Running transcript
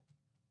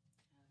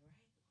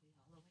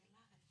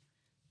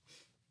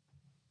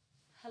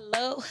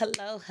Hello,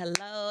 hello,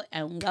 hello,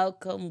 and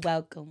welcome,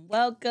 welcome,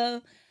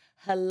 welcome.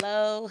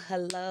 Hello,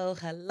 hello,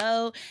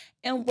 hello,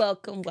 and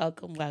welcome,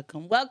 welcome,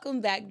 welcome.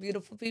 Welcome back,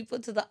 beautiful people,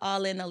 to the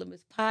All In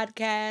Elements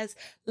podcast.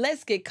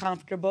 Let's get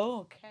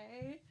comfortable,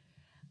 okay?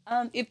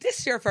 If this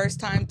is your first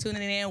time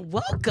tuning in,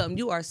 welcome.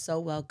 You are so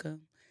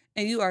welcome.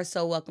 And you are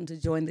so welcome to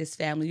join this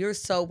family. You're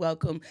so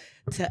welcome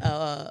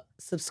to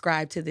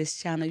subscribe to this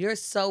channel. You're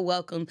so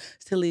welcome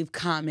to leave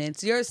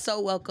comments. You're so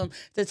welcome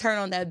to turn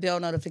on that bell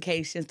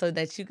notification so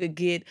that you could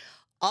get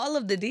all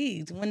of the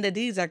deeds when the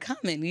deeds are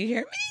coming. You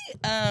hear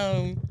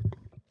me?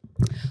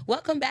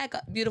 Welcome back,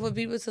 beautiful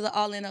people, to the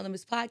All In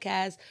Elements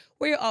podcast,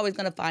 where you're always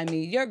going to find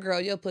me, your girl,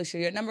 your pusher,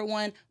 your number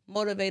one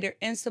motivator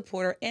and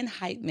supporter and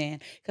hype man,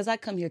 because I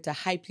come here to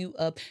hype you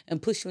up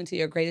and push you into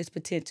your greatest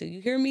potential.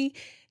 You hear me?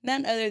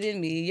 None other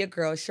than me, your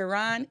girl,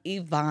 Sharon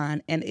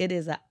Yvonne, and it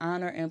is an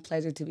honor and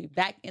pleasure to be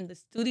back in the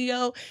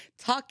studio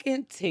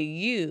talking to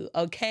you,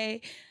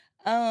 okay?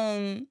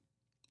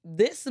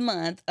 This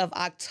month of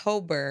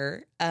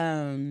October,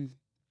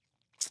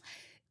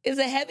 it's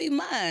a heavy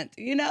month.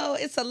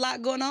 It's a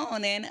lot going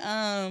on.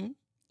 And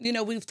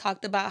we've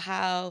talked about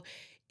how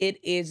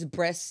it is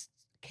breast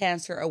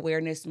cancer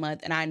awareness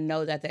month. And I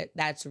know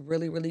that's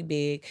really, really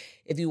big.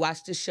 If you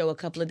watched the show a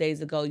couple of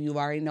days ago, you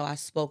already know I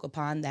spoke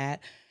upon that.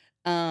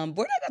 We're not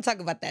gonna talk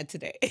about that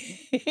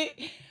today.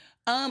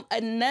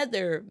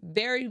 Another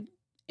very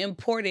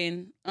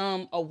important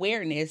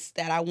awareness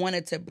that I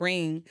wanted to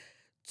bring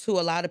to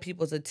a lot of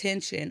people's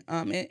attention.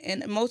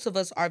 And most of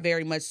us are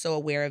very much so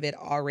aware of it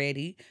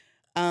already.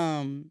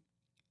 Um,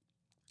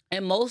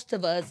 and most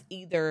of us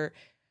either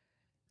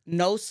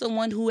know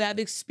someone who have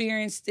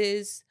experienced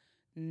this,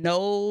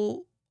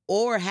 know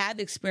or have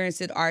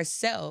experienced it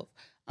ourselves,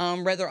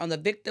 whether on the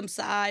victim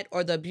side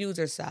or the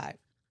abuser side.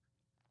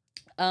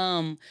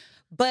 Um,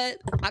 but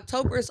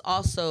October is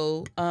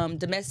also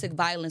Domestic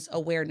Violence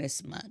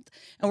Awareness Month.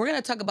 And we're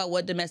going to talk about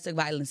what domestic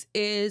violence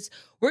is.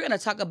 We're going to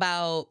talk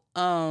about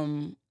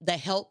the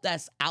help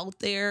that's out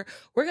there.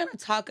 We're going to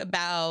talk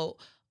about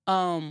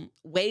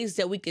ways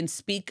that we can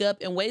speak up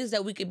and ways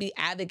that we can be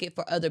advocate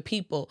for other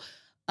people,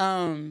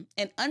 and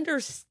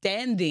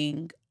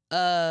understanding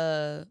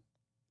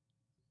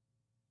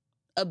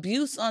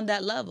abuse on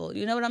that level.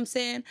 You know what I'm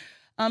saying?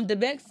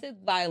 Domestic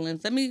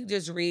violence. Let me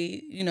just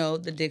read,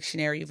 the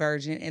dictionary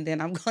version, and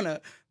then I'm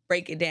gonna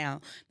break it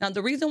down. Now,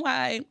 the reason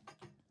why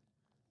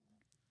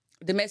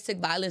domestic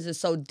violence is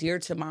so dear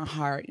to my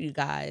heart, you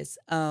guys.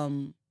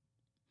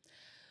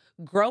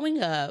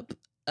 Growing up,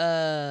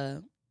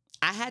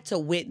 I had to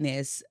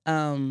witness,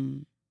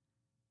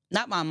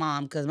 not my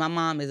mom, because my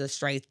mom is a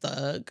straight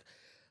thug.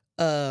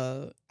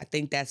 I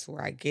think that's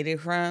where I get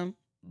it from.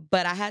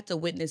 But I had to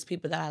witness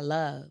people that I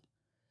love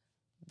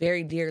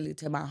very dearly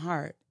to my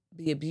heart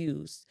be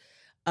abused.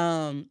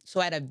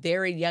 So at a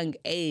very young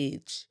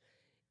age,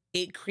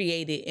 it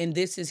created, and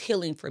this is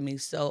healing for me.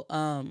 So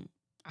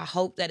I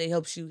hope that it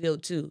helps you heal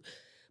too.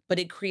 But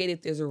it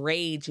created this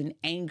rage and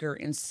anger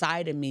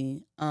inside of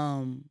me.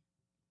 And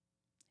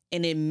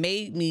it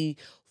made me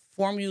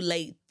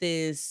formulate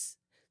this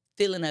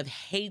feeling of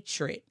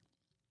hatred.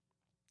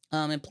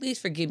 And please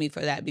forgive me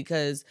for that,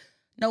 because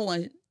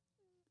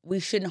we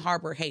shouldn't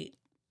harbor hate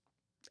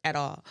at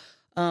all.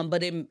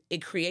 But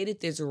it created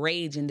this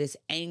rage and this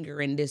anger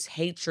and this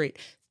hatred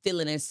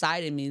feeling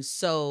inside of me.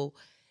 So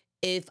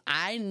if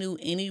I knew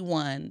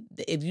anyone,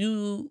 if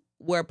you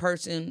were a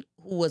person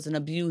who was an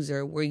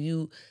abuser, where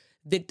you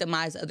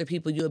victimize other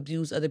people, you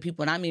abuse other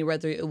people, and I mean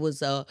whether it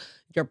was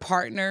your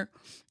partner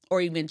or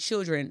even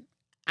children,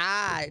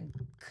 I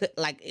could,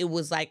 it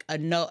was like a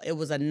no, it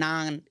was a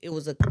non, it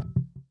was a,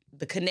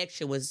 the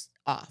connection was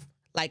off.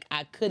 Like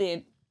I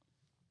couldn't,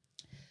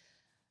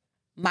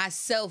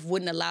 myself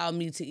wouldn't allow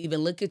me to even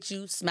look at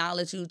you, smile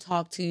at you,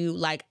 talk to you.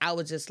 Like I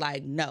was just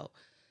like, no.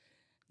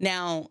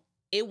 Now,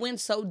 it went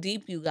so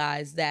deep, you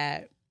guys,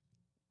 that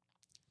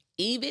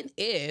even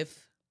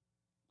if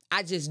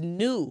I just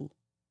knew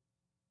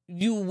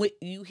you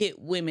hit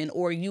women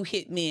or you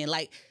hit men,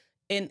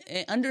 and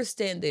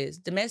understand this,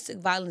 domestic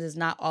violence is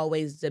not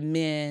always the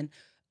men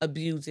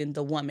abusing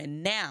the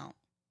woman. Now,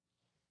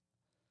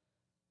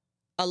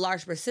 a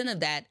large percent of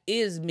that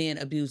is men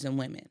abusing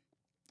women.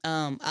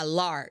 A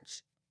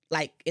large,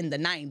 like in the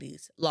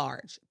 90s,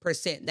 large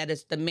percent that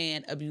is the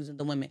man abusing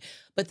the women.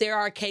 But there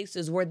are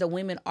cases where the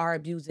women are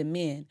abusing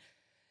men.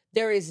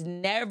 There is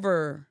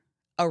never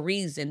a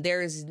reason.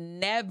 There is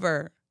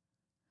never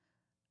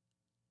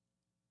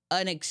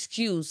an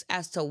excuse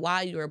as to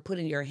why you are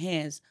putting your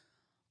hands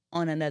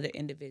on another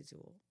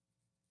individual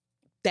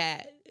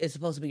that is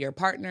supposed to be your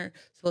partner,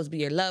 supposed to be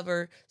your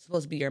lover,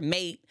 supposed to be your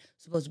mate,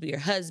 supposed to be your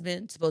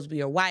husband, supposed to be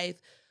your wife,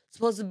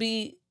 supposed to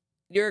be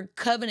your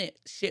covenant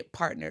ship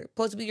partner,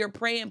 supposed to be your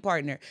praying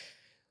partner.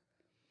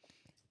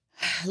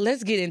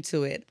 Let's get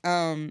into it.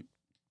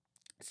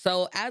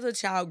 So as a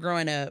child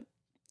growing up,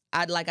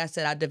 like I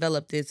said, I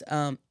developed this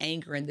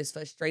anger and this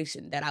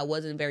frustration that I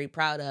wasn't very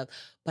proud of,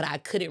 but I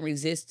couldn't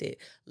resist it.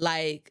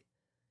 Like,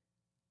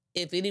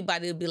 if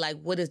anybody would be like,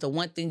 what is the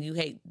one thing you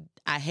hate?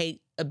 I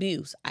hate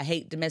abuse. I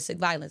hate domestic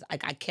violence.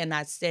 Like, I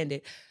cannot stand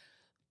it.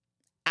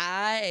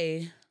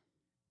 I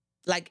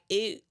like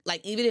it,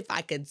 like even if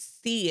I could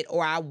see it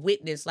or I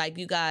witness, like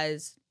you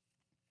guys,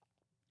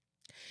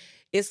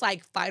 it's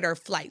like fight or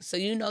flight. So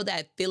you know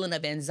that feeling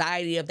of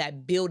anxiety, of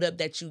that buildup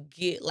that you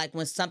get like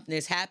when something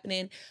is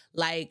happening.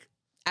 Like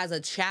as a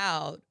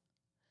child,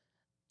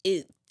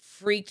 it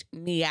freaked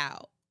me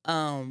out.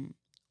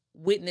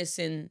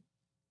 Witnessing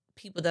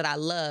people that I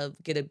love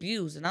get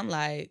abused. And I'm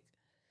like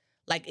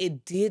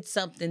it did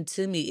something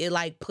to me. It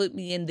like put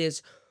me in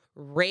this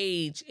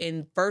rage.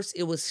 And first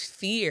it was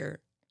fear.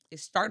 It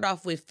started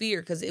off with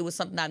fear because it was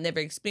something I never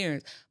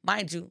experienced.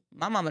 Mind you,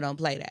 my mama don't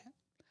play that.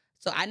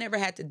 So I never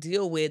had to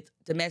deal with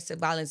domestic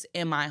violence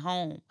in my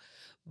home.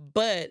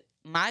 But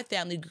my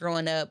family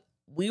growing up,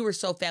 we were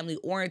so family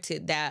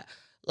oriented that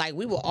like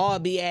we would all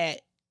be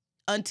at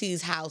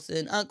auntie's house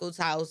and uncle's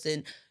house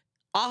and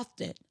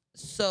often.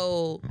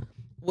 So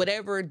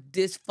whatever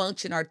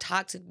dysfunction or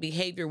toxic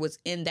behavior was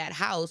in that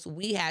house,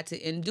 we had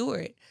to endure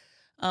it.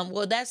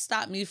 Well, that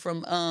stopped me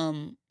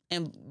from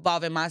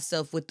involving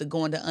myself with the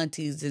going to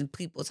aunties and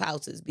people's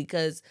houses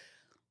because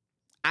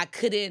I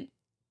couldn't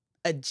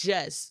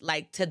adjust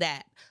like to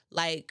that.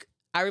 Like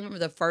I remember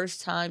the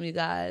first time, you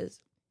guys,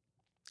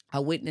 I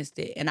witnessed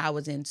it and I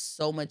was in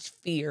so much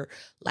fear.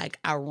 Like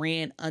I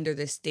ran under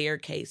the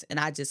staircase and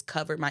I just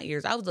covered my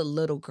ears. I was a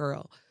little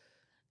girl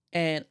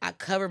and I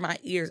covered my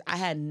ears. I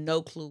had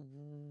no clue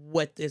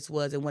what this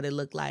was and what it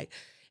looked like.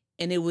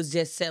 And it was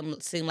just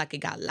seemed like it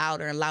got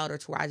louder and louder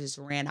to where I just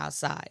ran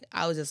outside.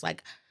 I was just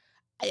like,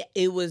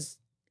 it was,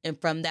 and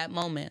from that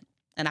moment,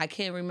 and I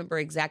can't remember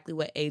exactly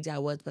what age I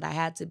was, but I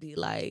had to be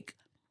like,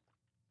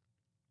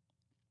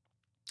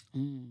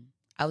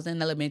 I was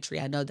in elementary,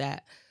 I know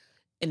that.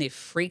 And it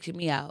freaked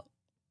me out.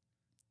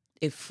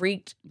 It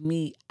freaked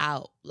me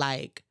out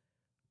like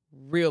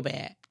real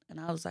bad. And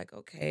I was like,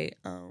 okay,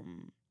 I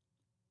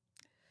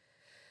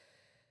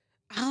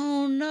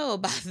don't know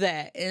about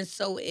that. And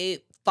so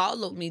it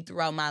followed me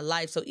throughout my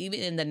life. So even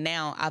in the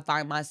now, I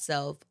find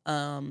myself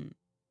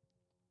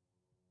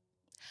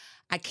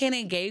I can't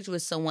engage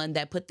with someone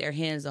that put their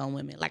hands on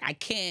women. Like I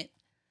can't,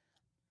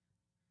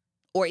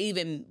 or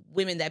even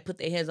women that put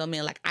their hands on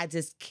men. Like I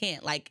just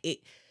can't. Like it,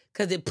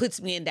 because it puts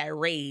me in that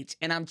rage,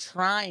 and I'm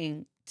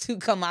trying to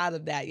come out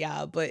of that,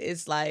 y'all. But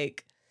it's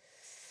like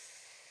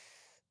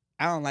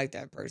I don't like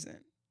that person.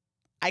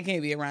 I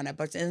can't be around that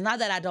person. It's not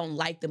that I don't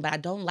like them, but I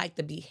don't like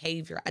the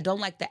behavior. I don't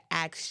like the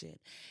action.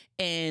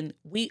 And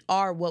we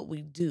are what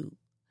we do.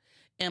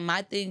 And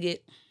my thing is,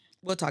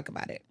 we'll talk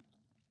about it.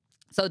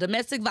 So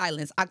domestic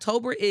violence.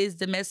 October is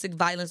Domestic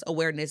Violence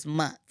Awareness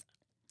Month.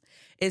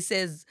 It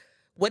says,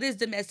 what is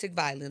domestic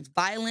violence?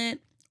 Violent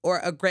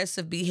or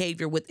aggressive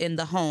behavior within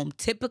the home,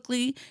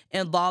 typically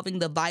involving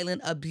the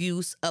violent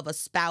abuse of a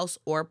spouse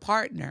or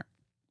partner.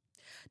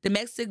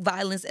 Domestic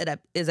violence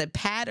is a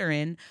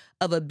pattern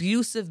of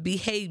abusive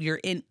behavior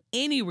in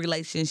any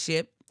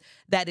relationship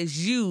that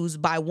is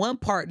used by one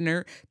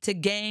partner to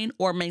gain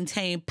or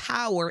maintain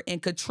power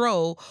and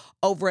control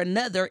over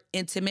another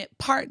intimate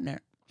partner.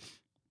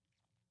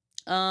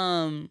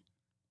 The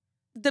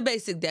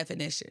basic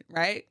definition,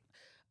 right?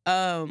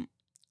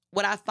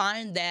 What I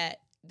find that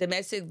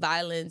domestic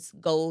violence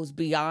goes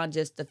beyond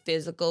just the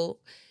physical,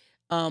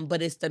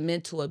 but it's the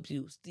mental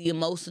abuse, the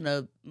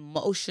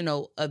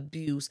emotional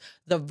abuse,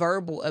 the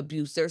verbal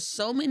abuse. There's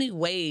so many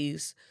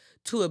ways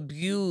to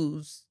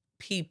abuse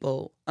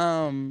people.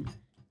 And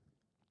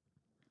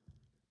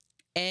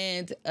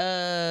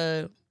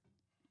I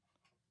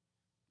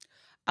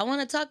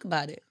want to talk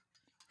about it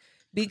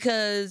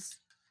because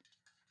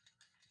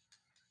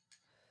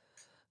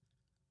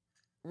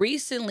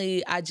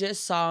recently I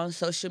just saw on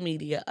social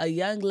media a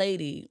young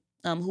lady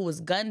who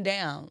was gunned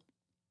down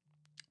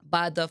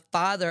by the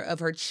father of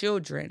her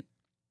children's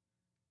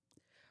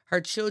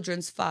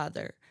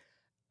father,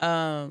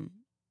 gunned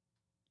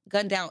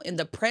down in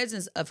the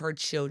presence of her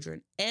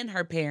children and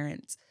her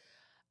parents,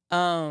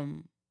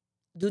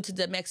 due to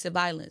domestic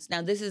violence.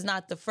 Now, this is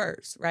not the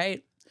first,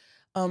 right?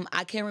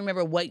 I can't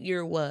remember what year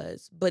it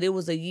was, but it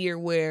was a year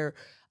where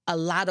a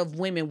lot of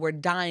women were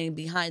dying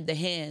behind the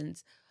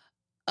hands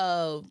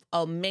of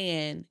a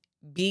man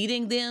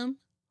beating them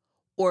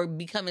or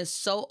becoming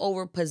so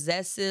over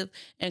possessive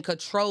and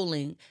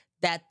controlling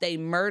that they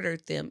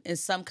murdered them in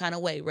some kind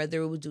of way,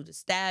 whether it was due to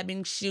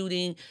stabbing,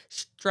 shooting,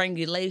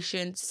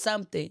 strangulation,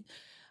 something.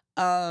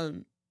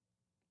 And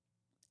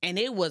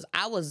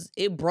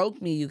it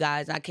broke me, you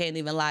guys. I can't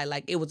even lie.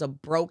 Like it was a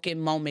broken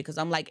moment because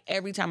I'm like,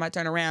 every time I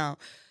turn around,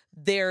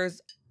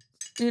 there's,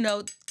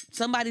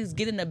 somebody's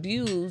getting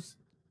abused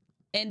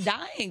and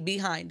dying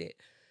behind it.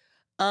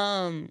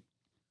 Some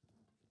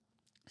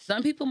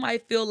people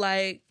might feel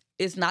like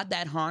it's not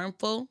that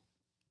harmful,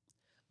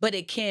 but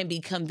it can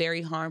become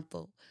very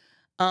harmful.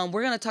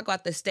 We're going to talk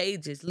about the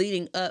stages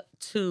leading up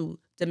to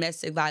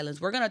domestic violence.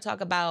 We're going to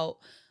talk about,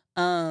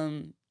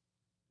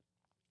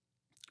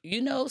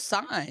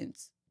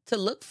 signs to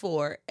look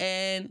for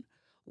and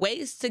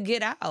ways to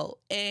get out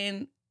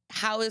and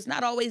how it's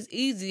not always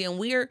easy.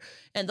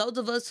 And those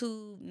of us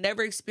who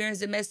never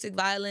experienced domestic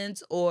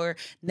violence or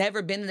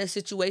never been in a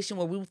situation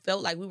where we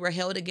felt like we were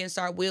held against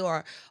our will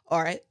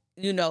or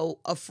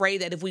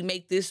afraid that if we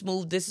make this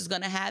move, this is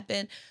going to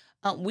happen.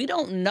 We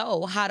don't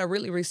know how to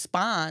really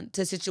respond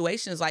to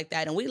situations like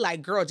that. And we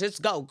like, girl,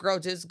 just go. Girl,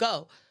 just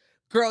go.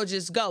 Girl,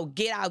 just go.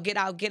 Get out, get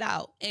out, get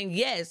out. And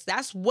yes,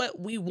 that's what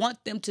we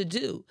want them to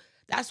do.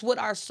 That's what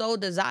our sole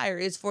desire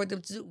is for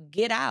them to do.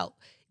 Get out,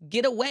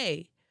 get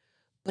away.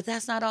 But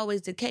that's not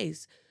always the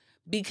case.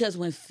 Because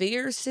when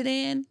fear sit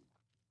in,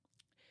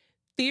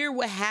 fear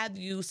will have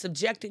you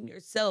subjecting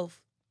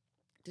yourself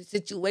to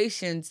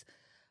situations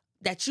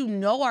that you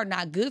know are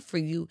not good for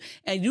you,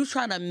 and you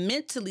trying to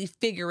mentally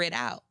figure it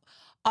out.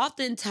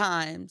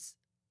 Oftentimes,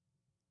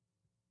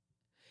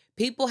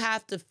 people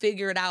have to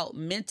figure it out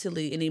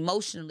mentally and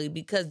emotionally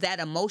because that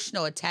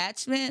emotional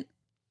attachment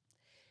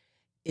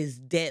is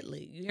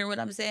deadly. You hear what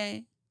I'm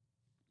saying?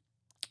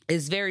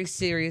 It's very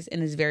serious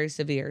and it's very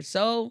severe.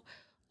 So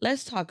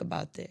let's talk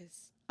about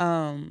this.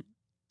 The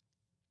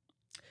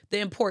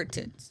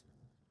importance.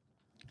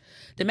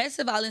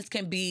 Domestic violence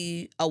can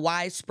be a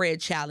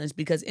widespread challenge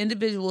because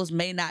individuals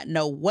may not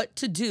know what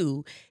to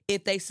do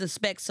if they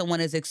suspect someone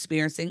is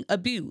experiencing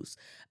abuse.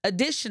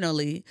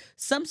 Additionally,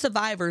 some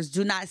survivors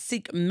do not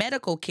seek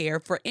medical care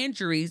for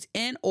injuries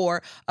and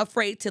or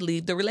afraid to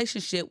leave the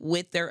relationship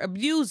with their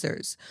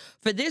abusers.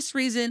 For this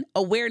reason,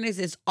 awareness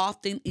is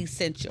often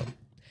essential.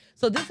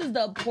 So this is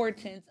the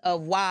importance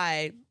of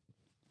why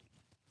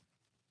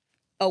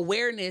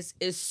awareness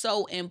is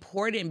so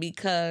important,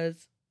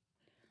 because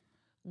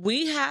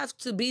we have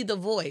to be the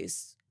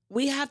voice.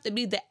 We have to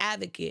be the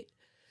advocate.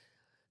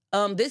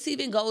 This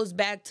even goes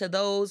back to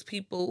those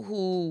people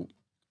who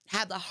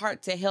have the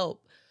heart to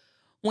help.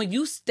 When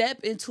you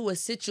step into a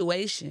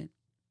situation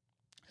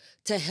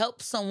to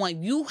help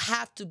someone, you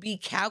have to be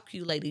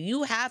calculated.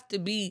 You have to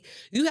be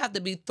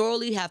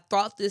thoroughly have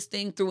thought this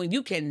thing through, and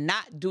you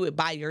cannot do it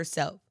by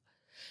yourself.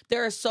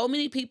 There are so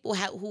many people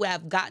who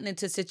have gotten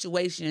into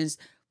situations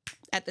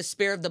at the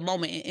spur of the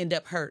moment and end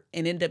up hurt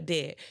and end up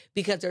dead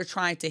because they're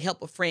trying to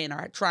help a friend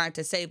or trying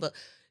to save a.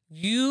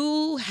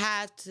 You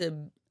have to,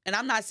 and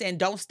I'm not saying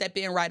don't step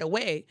in right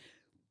away.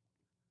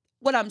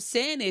 What I'm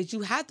saying is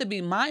you have to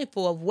be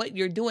mindful of what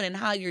you're doing and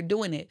how you're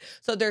doing it.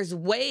 So there's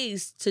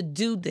ways to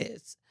do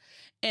this.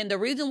 And the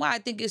reason why I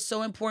think it's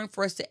so important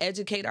for us to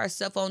educate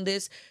ourselves on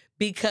this,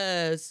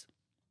 because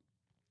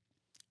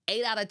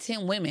 8 out of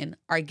 10 women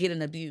are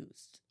getting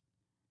abused.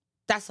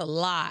 That's a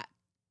lot.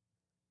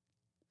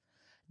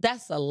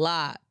 That's a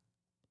lot.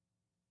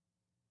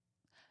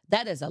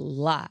 That is a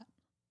lot.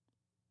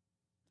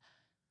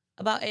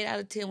 About 8 out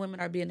of 10 women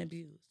are being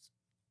abused.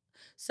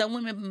 Some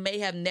women may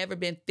have never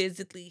been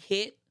physically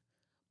hit,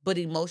 but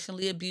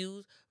emotionally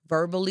abused,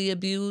 verbally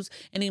abused.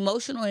 And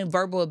emotional and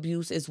verbal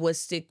abuse is what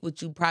stick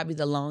with you probably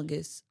the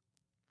longest.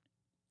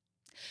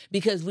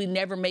 Because we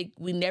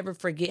never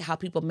forget how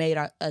people made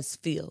us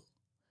feel.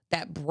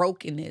 That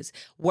brokenness.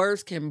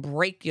 Words can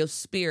break your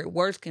spirit.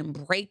 Words can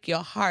break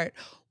your heart.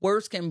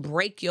 Words can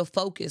break your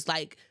focus.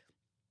 Like,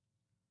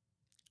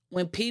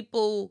 when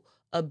people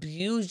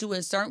abuse you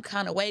in certain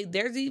kind of way,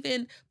 there's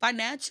even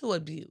financial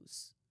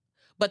abuse.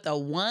 But the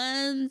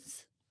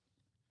ones,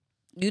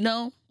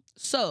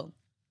 so,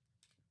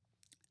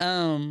 I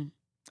don't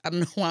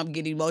know why I'm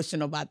getting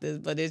emotional about this,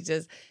 but it's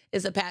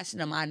a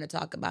passion of mine to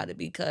talk about it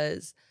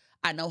because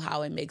I know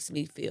how it makes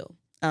me feel.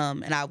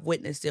 And I've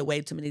witnessed it way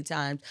too many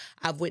times.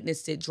 I've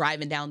witnessed it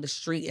driving down the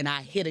street and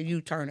I hit a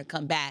U-turn and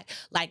come back.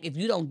 Like, if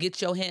you don't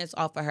get your hands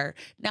off of her.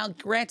 Now,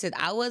 granted,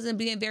 I wasn't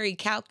being very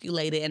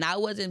calculated and I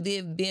wasn't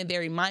being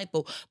very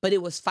mindful, but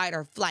it was fight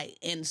or flight.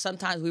 And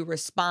sometimes we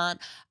respond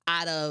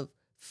out of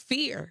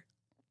fear.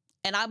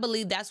 And I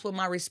believe that's what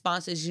my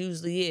responses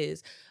usually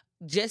is.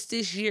 Just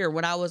this year,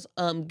 when I was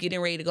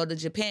getting ready to go to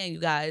Japan, you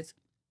guys,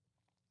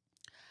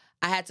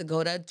 I had to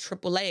go to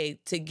AAA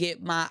to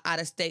get my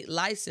out-of-state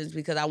license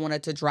because I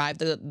wanted to drive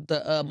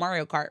the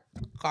Mario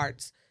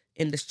karts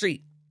in the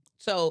street.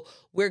 So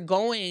we're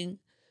going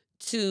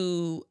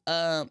to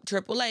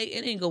AAA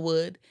in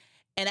Inglewood,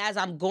 and as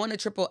I'm going to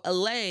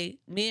AAA,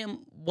 me and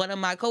one of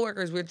my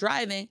coworkers, we're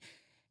driving,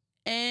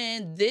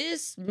 and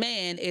this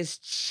man is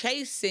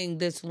chasing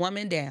this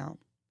woman down.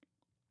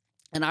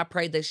 And I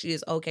pray that she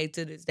is okay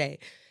to this day.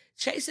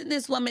 Chasing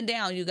this woman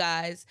down, you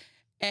guys,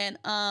 and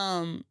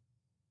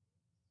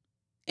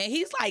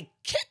he's like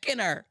kicking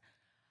her.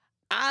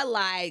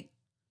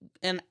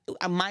 And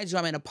mind you,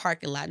 I'm in a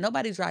parking lot.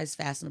 Nobody drives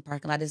fast in the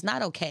parking lot. It's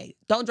not okay.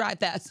 Don't drive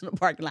fast in the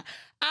parking lot.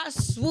 I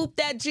swooped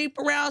that Jeep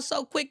around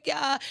so quick,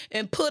 y'all,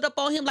 and put up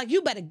on him like,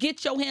 you better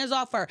get your hands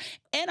off her.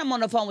 And I'm on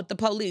the phone with the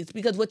police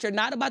because what you're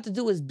not about to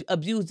do is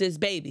abuse this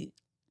baby.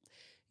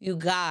 You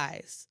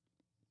guys,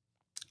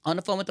 on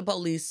the phone with the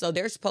police. So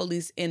there's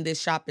police in this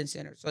shopping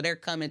center. So they're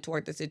coming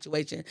toward the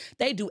situation.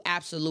 They do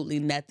absolutely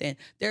nothing.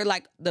 They're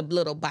like the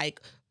little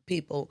bike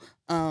people.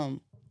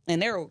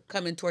 And they're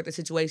coming toward the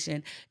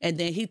situation. And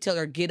then he tells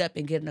her, get up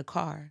and get in the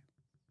car.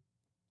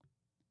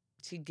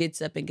 She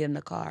gets up and get in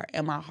the car.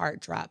 And my heart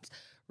drops.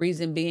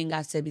 Reason being,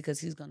 I said, because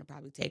he's going to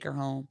probably take her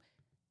home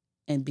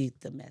and beat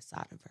the mess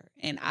out of her.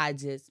 And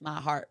my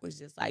heart was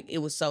just like, it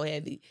was so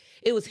heavy.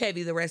 It was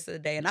heavy the rest of the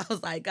day. And I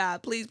was like,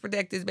 God, please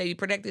protect this baby,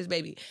 protect this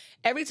baby.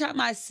 Every time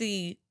I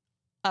see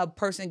a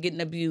person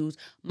getting abused,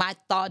 my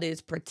thought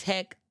is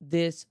protect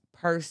this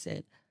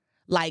person.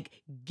 Like,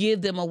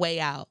 give them a way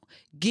out.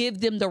 Give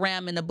them the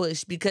ram in the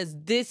bush, because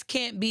this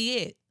can't be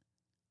it.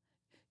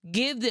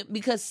 Give them,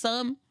 because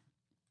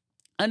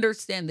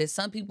understand this,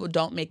 some people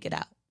don't make it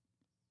out.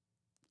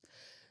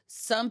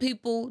 Some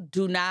people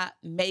do not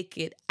make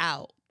it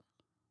out.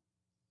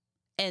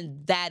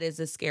 And that is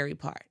a scary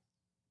part.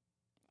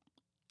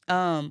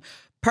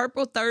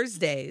 Purple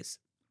Thursdays,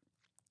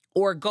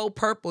 or Go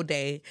Purple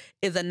Day,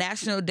 is a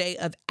national day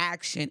of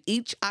action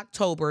each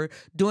October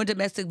during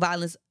Domestic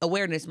Violence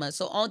Awareness Month.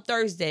 So on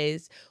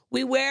Thursdays,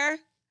 we wear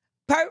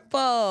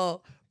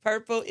purple.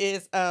 Purple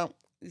is,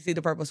 you see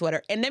the purple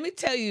sweater. And let me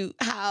tell you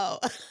how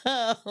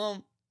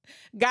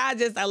God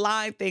just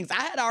aligned things.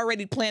 I had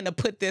already planned to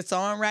put this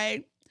on,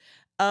 right?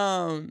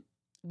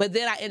 But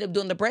then I ended up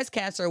doing the breast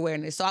cancer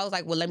awareness. So I was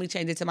like, well, let me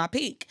change it to my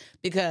pink,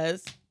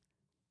 because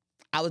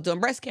I was doing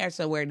breast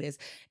cancer awareness.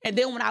 And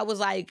then when I was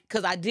like,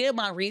 because I did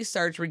my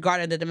research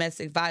regarding the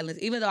domestic violence,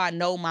 even though I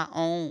know my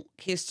own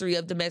history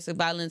of domestic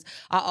violence,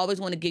 I always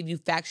want to give you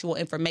factual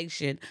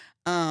information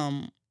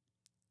about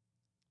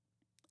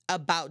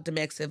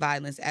domestic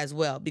violence as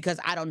well, because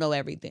I don't know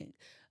everything.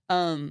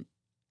 And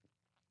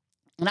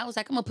I was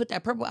like, I'm going to put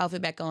that purple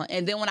outfit back on.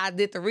 And then when I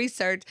did the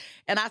research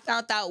and I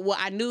found out what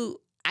I knew,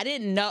 I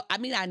didn't know. I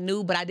mean, I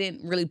knew, but I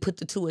didn't really put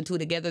the two and two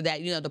together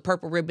that, the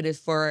purple ribbon is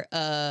for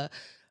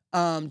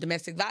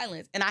domestic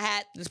violence. And I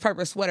had this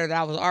purple sweater that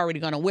I was already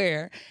going to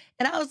wear.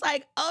 And I was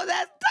like, oh,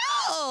 that's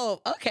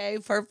dope. Okay,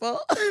 purple.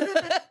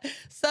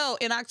 So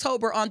in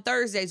October on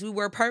Thursdays, we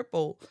wear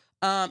purple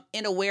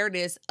in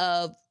awareness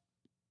of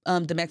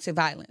domestic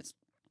violence.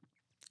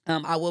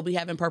 I will be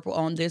having purple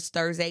on this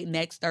Thursday,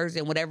 next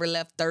Thursday, and whatever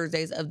left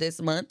Thursdays of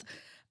this month.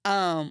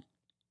 But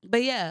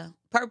yeah,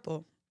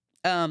 purple.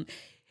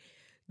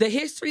 The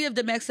history of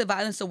Domestic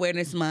Violence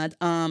Awareness Month,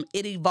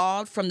 it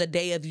evolved from the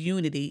Day of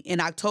Unity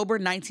in October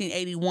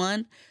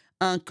 1981,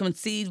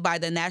 conceived by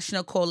the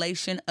National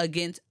Coalition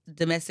Against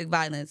Domestic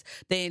Violence.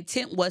 The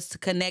intent was to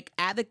connect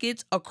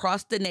advocates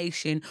across the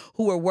nation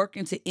who were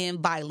working to end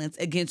violence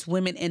against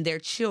women and their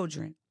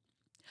children.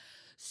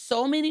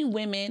 So many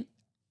women,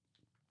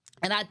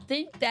 and I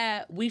think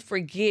that we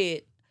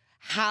forget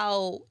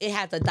how it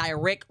has a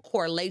direct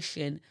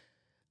correlation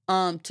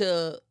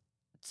to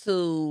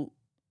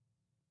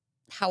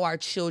how our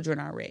children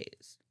are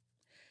raised.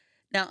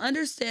 Now,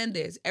 understand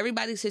this.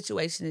 Everybody's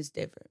situation is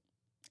different.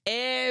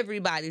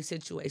 Everybody's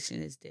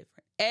situation is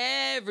different.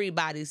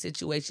 Everybody's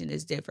situation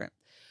is different.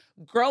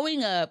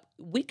 Growing up,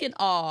 we can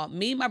all,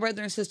 me, my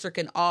brother and sister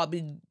can all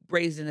be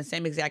raised in the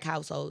same exact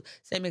household,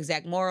 same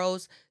exact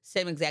morals,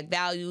 same exact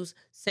values,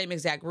 same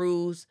exact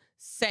rules,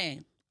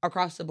 same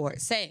across the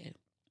board, same.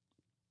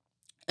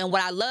 And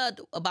what I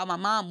loved about my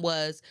mom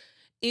was,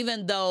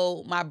 even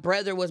though my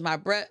brother was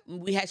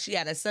she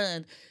had a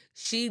son,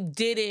 she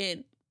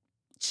didn't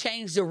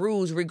change the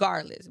rules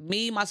regardless.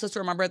 Me, my sister,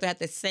 and my brother had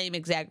the same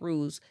exact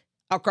rules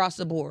across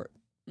the board,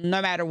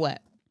 no matter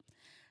what.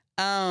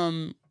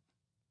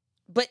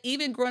 But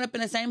even growing up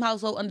in the same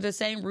household under the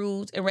same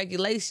rules and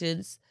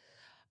regulations,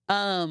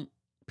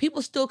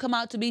 people still come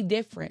out to be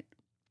different.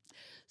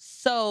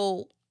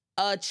 So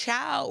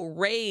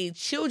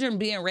children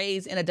being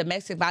raised in a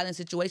domestic violence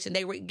situation,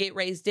 they get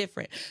raised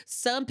different.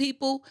 Some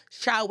people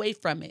shy away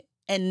from it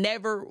and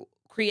never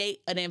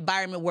create an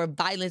environment where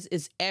violence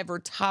is ever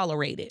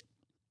tolerated.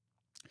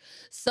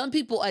 Some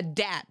people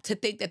adapt to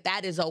think that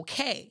that is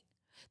okay.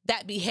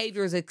 That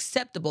behavior is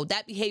acceptable.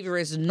 That behavior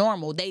is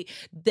normal. They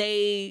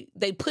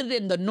put it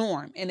in the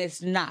norm, and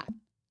it's not.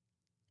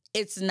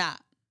 It's not.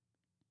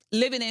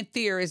 Living in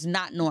fear is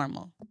not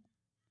normal.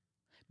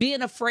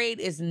 Being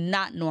afraid is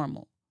not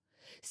normal.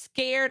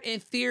 Scared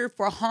and feared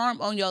for harm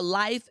on your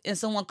life and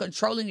someone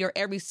controlling your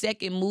every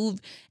second move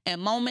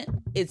and moment,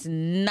 it's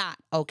not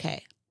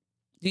okay.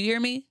 Do you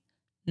hear me?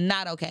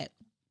 Not okay.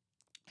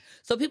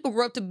 So people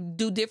grow up to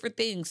do different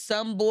things.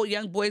 Some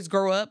young boys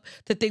grow up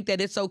to think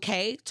that it's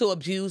okay to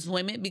abuse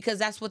women because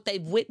that's what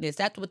they've witnessed.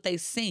 That's what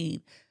they've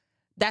seen.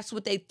 That's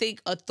what they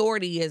think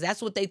authority is.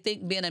 That's what they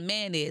think being a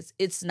man is.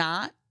 It's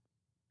not.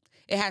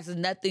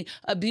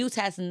 Abuse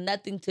has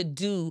nothing to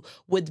do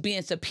with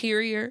being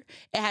superior.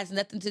 It has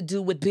nothing to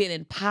do with being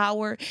in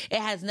power. It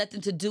has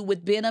nothing to do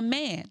with being a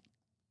man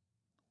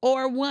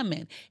or a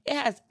woman. It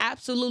has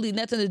absolutely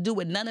nothing to do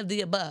with none of the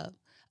above.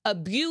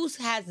 Abuse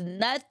has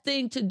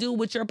nothing to do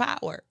with your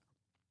power.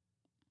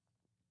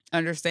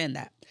 Understand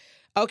that.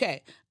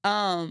 Okay.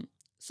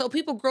 So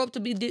people grow up to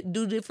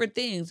do different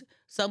things.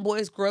 Some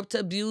boys grow up to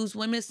abuse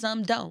women,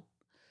 some don't.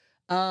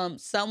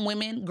 Some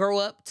women grow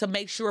up to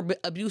make sure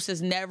abuse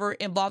is never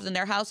involved in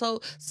their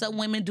household. Some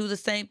women do the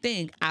same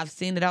thing. I've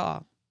seen it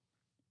all.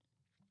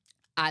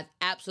 I've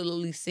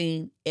absolutely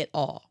seen it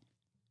all.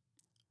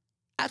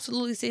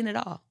 Absolutely seen it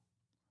all.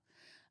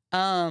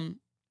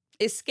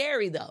 It's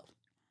scary though.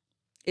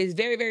 It's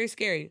very, very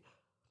scary.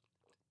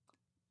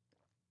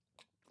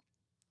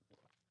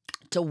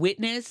 to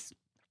witness.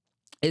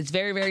 It's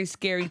very, very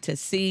scary to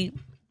see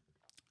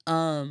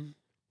um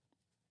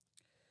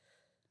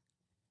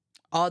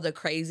all the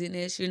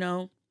craziness,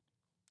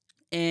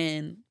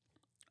 And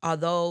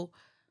although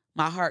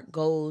my heart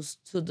goes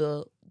to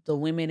the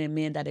women and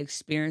men that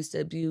experienced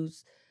the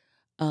abuse,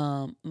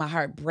 my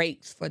heart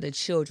breaks for the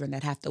children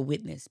that have to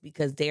witness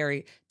because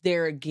they're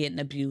getting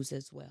abused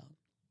as well,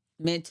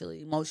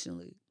 mentally,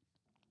 emotionally.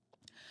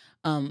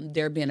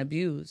 They're being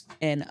abused,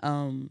 and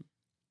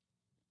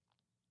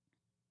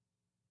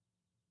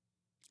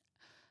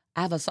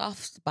I have a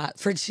soft spot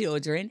for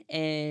children,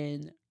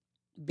 and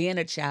being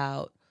a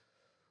child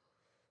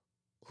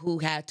who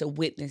had to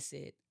witness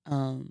it,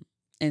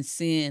 and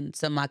seeing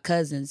some of my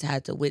cousins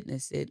had to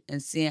witness it,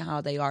 and seeing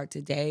how they are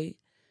today,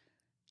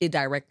 it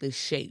directly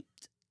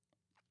shaped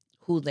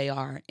who they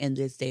are in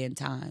this day and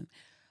time.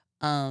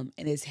 And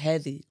it's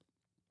heavy.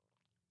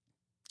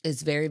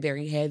 It's very,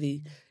 very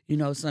heavy.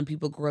 Some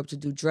people grow up to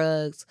do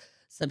drugs.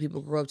 Some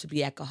people grow up to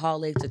be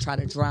alcoholics to try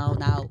to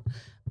drown out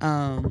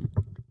um,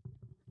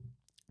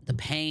 the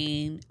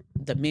pain,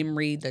 the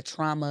memory, the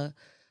trauma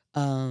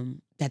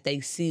that they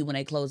see when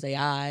they close their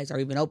eyes or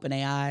even open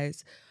their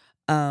eyes.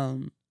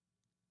 Um,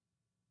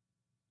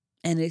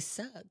 and it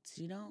sucks.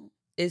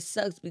 It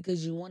sucks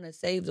because you want to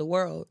save the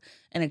world,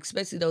 and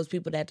especially those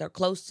people that are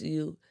close to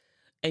you,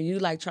 and you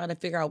like trying to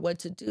figure out what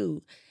to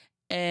do.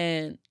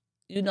 And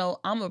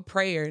I'm a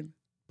praying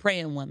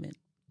woman.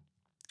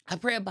 I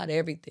pray about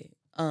everything.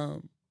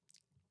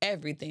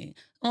 Everything.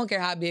 I don't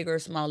care how big or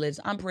small it is.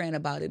 I'm praying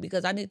about it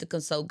because I need to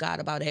consult God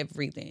about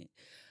everything.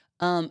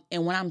 And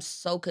when I'm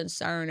so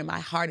concerned and my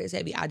heart is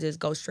heavy, I just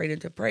go straight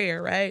into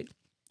prayer, right?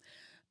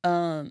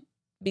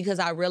 Because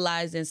I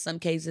realize in some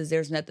cases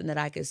there's nothing that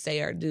I can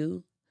say or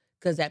do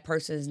because that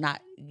person is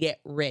not yet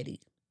ready.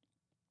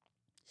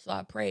 So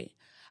I pray.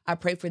 I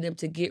pray for them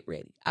to get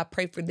ready. I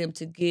pray for them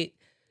to get,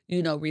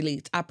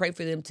 released. I pray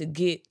for them to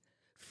get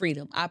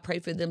freedom. I pray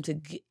for them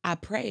I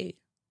pray.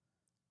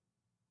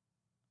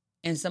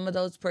 And some of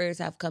those prayers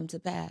have come to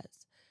pass.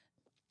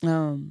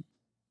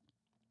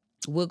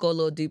 We'll go a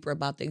little deeper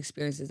about the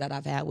experiences that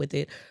I've had with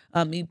it.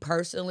 Me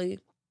personally,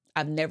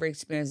 I've never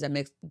experienced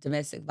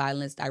domestic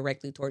violence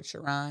directly towards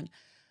Sharon.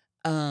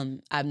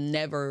 I've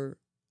never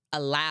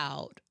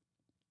allowed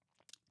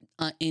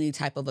any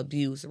type of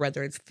abuse,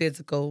 whether it's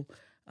physical,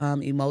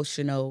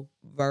 emotional,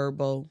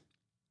 verbal,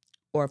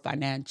 or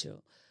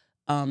financial.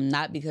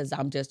 Not because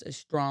I'm just a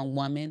strong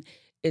woman.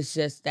 It's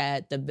just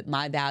that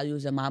my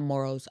values and my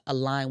morals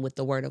align with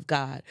the word of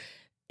God.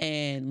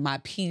 And my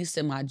peace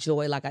and my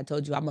joy, like I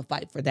told you, I'm going to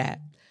fight for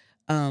that.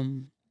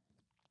 I'm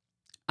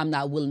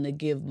not willing to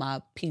give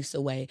my peace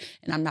away.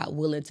 And I'm not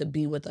willing to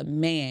be with a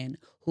man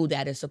who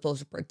that is supposed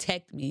to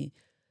protect me,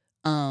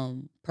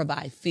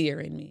 provide fear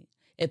in me.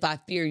 If I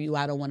fear you,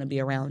 I don't want to be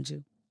around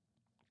you.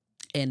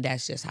 And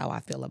that's just how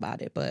I feel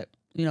about it. But,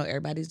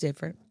 everybody's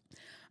different.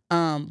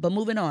 But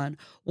moving on,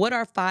 what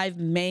are 5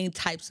 main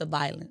types of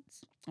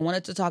violence? I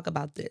wanted to talk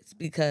about this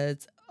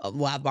because,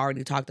 I've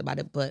already talked about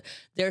it, but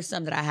there's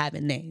some that I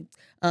haven't named.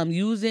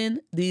 Using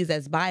these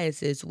as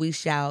biases, we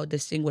shall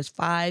distinguish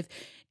 5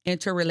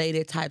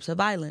 interrelated types of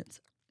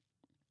violence: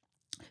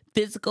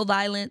 physical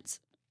violence,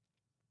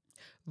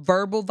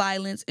 verbal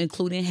violence,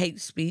 including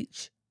hate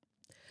speech,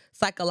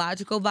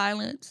 psychological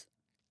violence,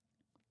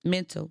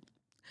 mental,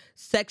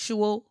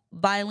 sexual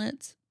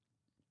violence,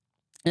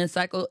 and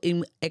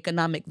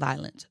psychoeconomic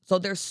violence. So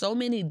there's so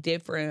many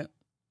different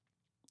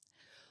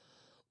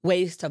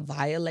ways to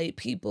violate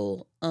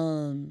people,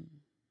 and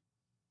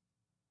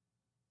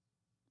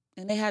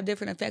they have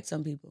different effects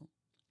on people.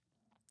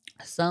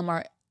 Some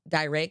are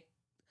direct,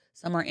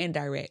 some are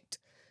indirect.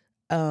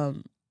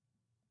 And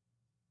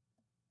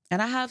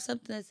I have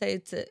something to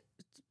say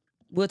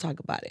we'll talk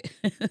about it.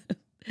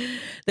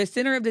 The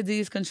Center of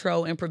Disease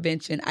Control and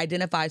Prevention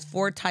identifies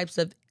 4 types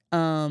of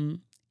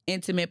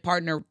intimate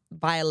partner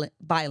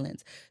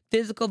violence: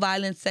 physical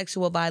violence,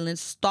 sexual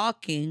violence,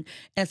 stalking,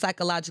 and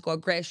psychological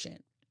aggression.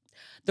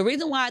 The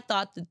reason why I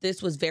thought that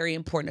this was very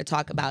important to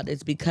talk about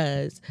is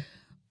because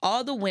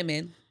all the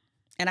women,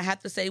 and I have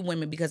to say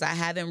women because I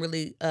haven't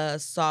really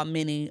saw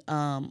many,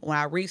 when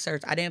I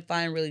researched, I didn't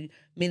find really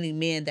many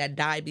men that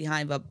died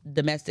behind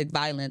domestic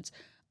violence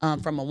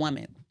from a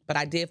woman. But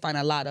I did find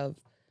a lot of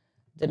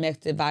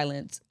domestic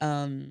violence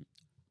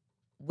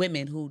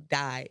women who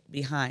died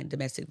behind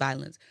domestic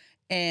violence.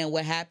 And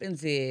what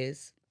happens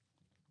is,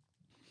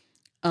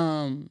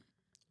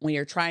 when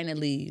you're trying to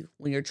leave,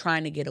 when you're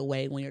trying to get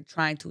away, when you're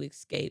trying to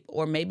escape,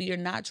 or maybe you're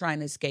not trying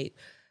to escape,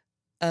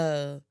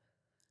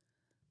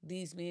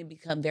 these men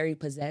become very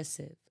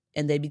possessive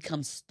and they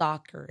become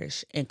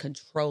stalkerish and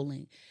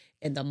controlling.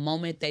 And the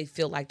moment they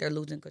feel like they're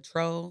losing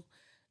control,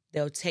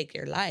 they'll take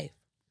your life.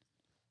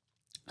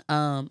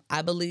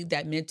 I believe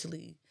that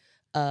mentally,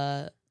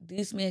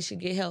 these men should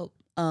get help.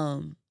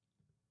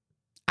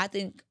 I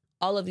think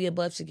all of the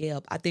above should get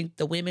help. I think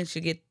the women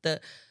should get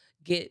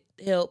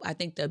help. I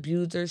think the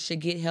abusers should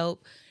get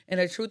help. And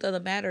the truth of the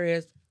matter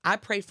is, I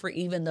pray for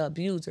even the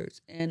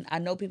abusers. And I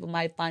know people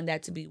might find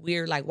that to be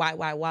weird, like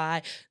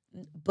why?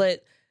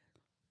 But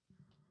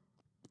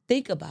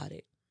Think about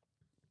it.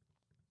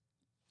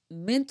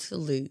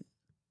 Mentally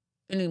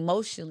and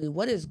emotionally,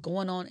 what is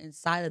going on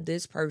inside of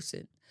this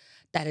person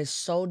that is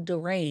so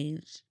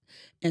deranged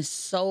and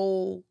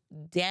so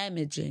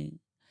damaging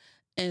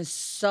and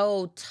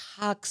so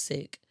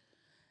toxic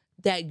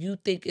that you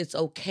think it's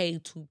okay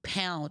to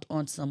pound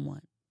on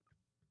someone?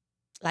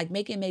 Like,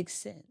 make it make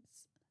sense.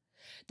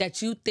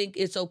 That you think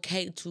it's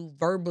okay to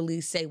verbally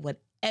say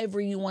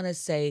whatever you want to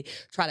say,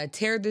 try to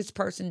tear this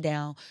person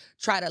down,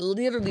 try to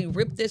literally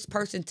rip this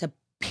person to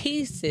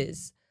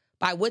pieces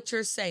by what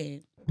you're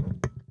saying,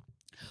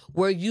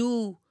 where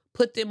you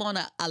put them on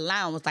an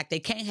allowance, like they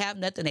can't have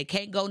nothing, they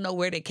can't go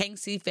nowhere, they can't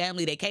see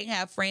family, they can't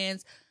have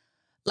friends.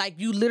 Like,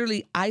 you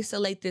literally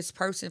isolate this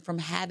person from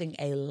having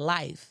a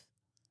life.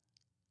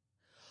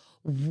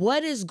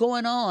 What is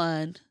going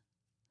on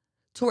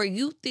to where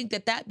you think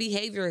that that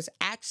behavior is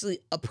actually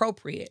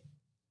appropriate?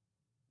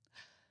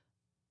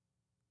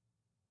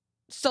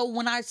 So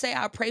when I say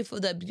I pray for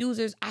the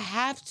abusers, I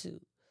have to,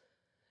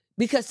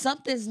 because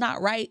something's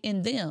not right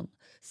in them.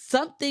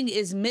 Something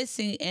is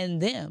missing in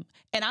them.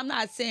 And I'm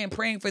not saying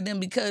praying for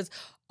them because,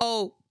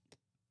 oh,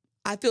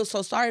 I feel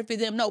so sorry for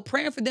them. No,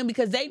 praying for them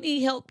because they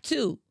need help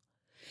too.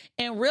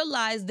 And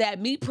realize that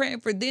me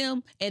praying for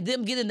them and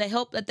them getting the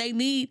help that they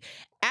need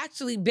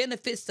actually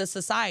benefits the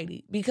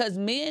society, because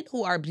men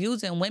who are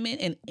abusing women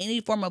in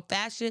any form of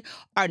fashion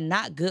are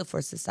not good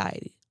for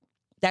society.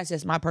 That's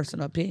just my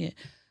personal opinion.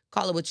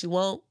 Call it what you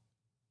want.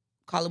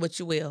 Call it what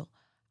you will.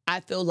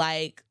 I feel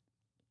like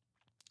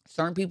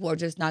certain people are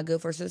just not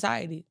good for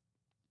society.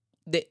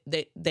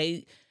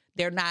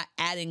 They're not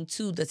adding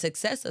to the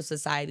success of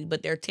society,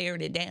 but they're tearing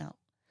it down.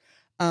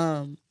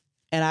 And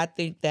I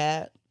think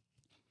that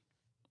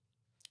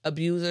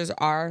abusers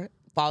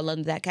fall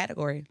under that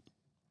category.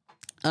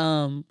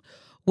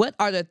 What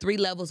are the 3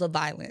 levels of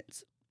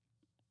violence?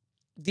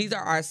 These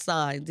are our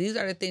signs. These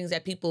are the things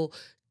that people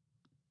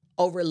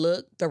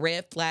overlook, the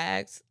red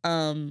flags.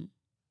 For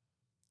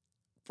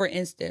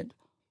instance,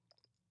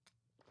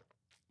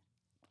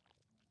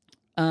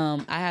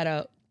 I had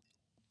a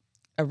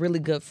really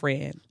good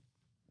friend.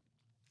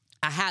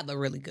 I have a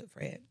really good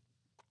friend.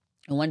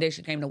 And one day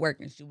she came to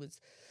work and she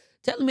was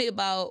telling me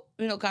about,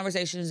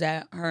 conversations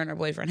that her and her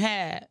boyfriend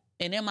had.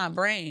 And in my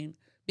brain,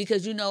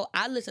 because,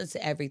 I listen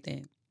to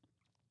everything.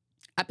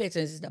 I pay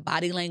attention to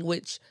body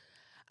language.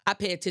 I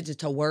pay attention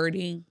to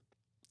wording.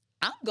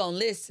 I'm going to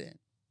listen.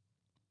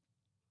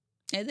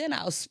 And then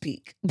I'll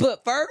speak.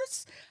 But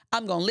first,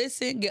 I'm going to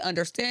listen, get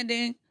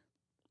understanding,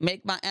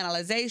 make my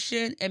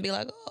analyzation, and be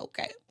like, oh,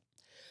 okay.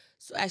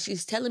 So as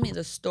she's telling me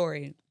the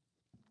story,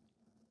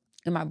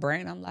 in my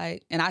brain, I'm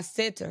like, and I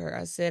said to her,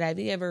 I said, have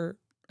he ever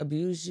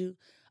abused you?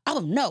 Oh,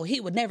 no, he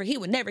would never.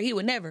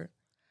 And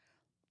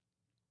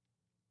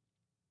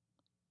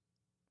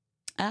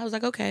I was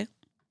like, okay,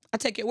 I'll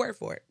take your word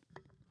for it.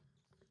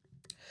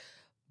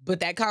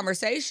 But that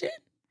conversation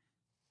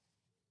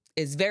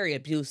is very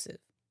abusive.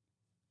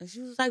 And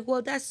she was like,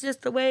 well, that's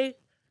just the way,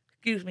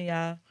 excuse me,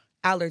 y'all,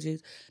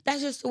 allergies.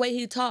 That's just the way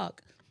he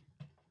talk.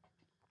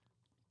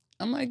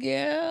 I'm like,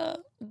 yeah,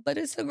 but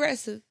it's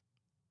aggressive.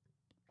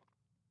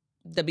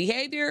 The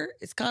behavior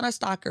is kind of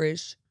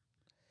stalkerish.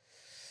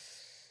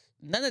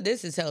 None of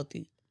this is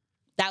healthy.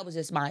 That was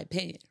just my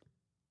opinion.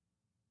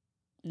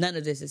 None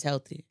of this is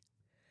healthy.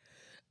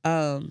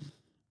 Not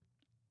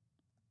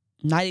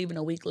even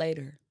a week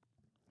later.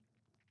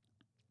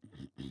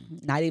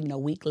 Not even a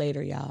week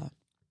later, y'all.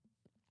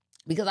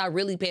 Because I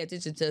really pay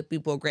attention to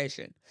people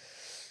aggression.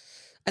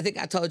 I think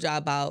I told y'all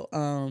about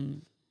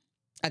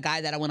a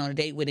guy that I went on a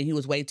date with, and he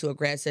was way too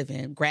aggressive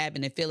and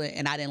grabbing and feeling,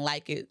 and I didn't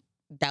like it.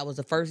 That was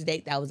the first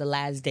date. That was the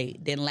last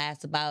date. Didn't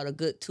last about a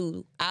good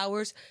 2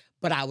 hours,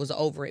 but I was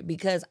over it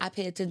because I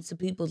pay attention to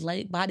people's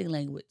body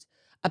language.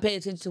 I pay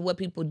attention to what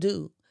people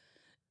do.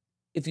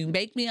 If you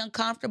make me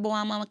uncomfortable,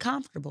 I'm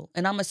uncomfortable,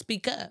 and I'm going to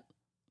speak up.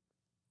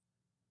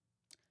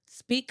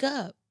 Speak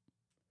up.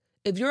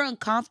 If you're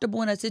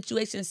uncomfortable in a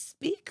situation,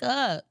 speak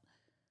up.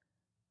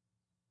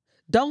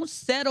 Don't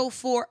settle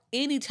for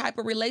any type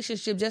of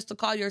relationship just to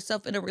call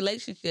yourself in a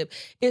relationship.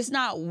 It's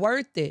not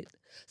worth it.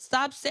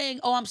 Stop saying,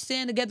 oh, I'm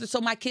staying together so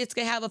my kids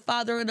can have a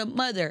father and a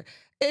mother.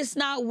 It's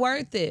not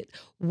worth it.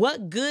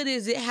 What good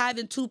is it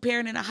having 2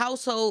 parents in a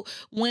household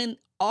when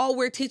all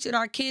we're teaching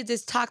our kids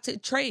is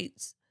toxic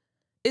traits?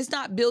 It's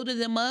not building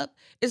them up.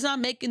 It's not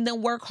making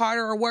them work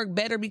harder or work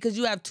better because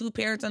you have 2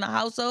 parents in a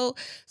household.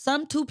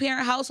 Some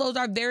 2-parent households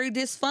are very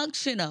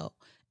dysfunctional,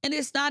 and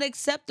it's not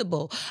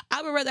acceptable.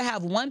 I would rather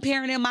have 1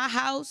 parent in my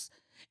house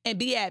and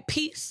be at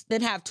peace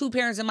than have 2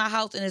 parents in my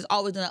house and it's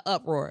always in an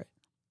uproar.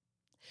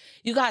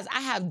 You guys,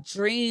 I have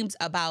dreams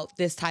about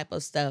this type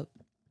of stuff.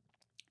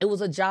 It was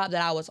a job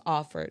that I was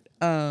offered.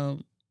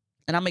 And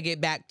I'm going to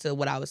get back to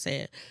what I was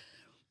saying.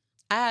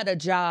 I had a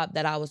job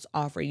that I was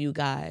offered, you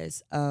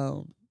guys,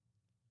 to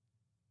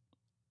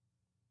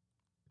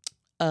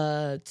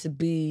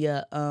be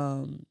a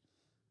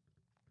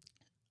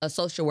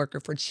social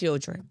worker for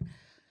children,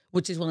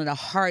 which is one of the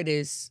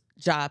hardest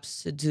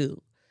jobs to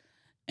do.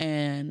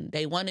 And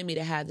they wanted me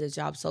to have this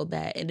job so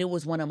bad. And it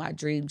was one of my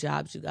dream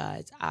jobs, you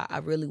guys. I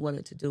really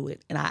wanted to do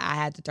it. And I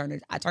had to turn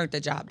it, I turned the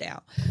job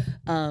down.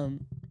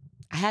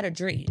 I had a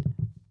dream.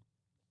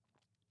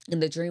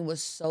 And the dream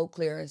was so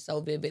clear and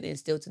so vivid. And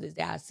still to this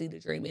day, I see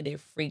the dream and it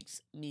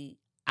freaks me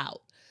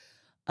out.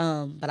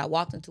 But I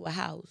walked into a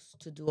house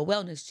to do a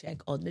wellness check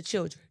on the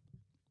children.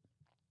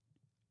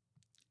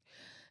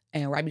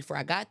 And right before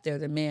I got there,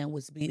 the man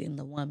was beating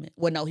the woman.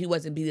 Well, no, he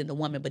wasn't beating the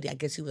woman, but I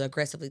guess he was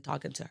aggressively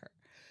talking to her.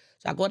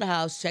 So I go to the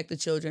house, check the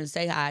children,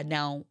 say hi.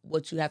 Now,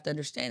 what you have to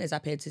understand is I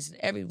pay attention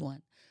to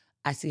everyone.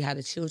 I see how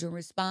the children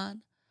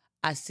respond.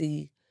 I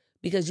see,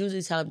 because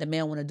usually tell them the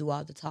man want to do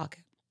all the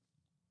talking.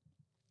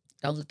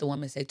 Don't let the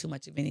woman say too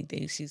much of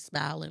anything. She's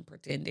smiling,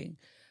 pretending.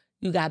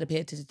 You got to pay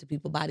attention to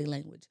people's body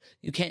language.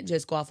 You can't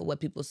just go off of what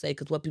people say,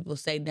 because what people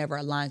say never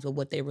aligns with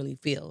what they really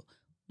feel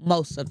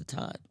most of the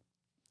time.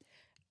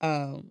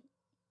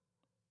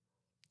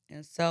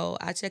 And so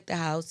I checked the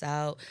house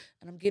out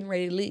and I'm getting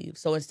ready to leave.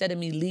 So instead of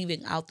me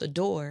leaving out the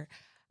door,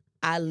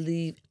 I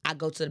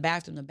go to the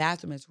bathroom. The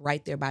bathroom is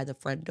right there by the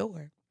front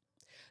door.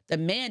 The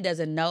man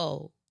doesn't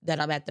know that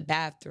I'm at the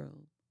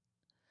bathroom.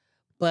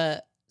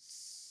 But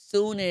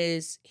soon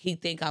as he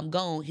think I'm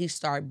gone, he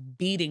start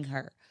beating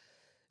her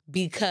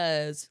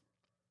because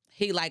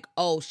he like,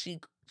 oh, she's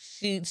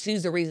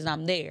the reason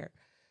I'm there.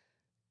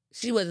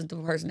 She wasn't the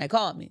person that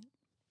called me.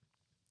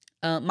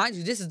 Mind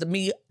you, this is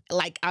me,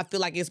 like, I feel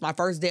like it's my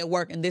first day at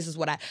work, and this is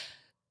what I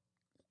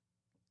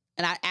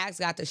asked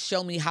God to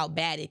show me how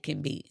bad it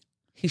can be.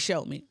 He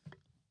showed me.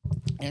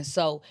 And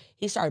so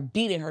he started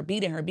beating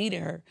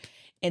her.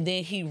 And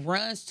then he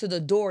runs to the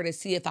door to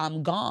see if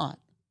I'm gone.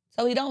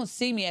 So he don't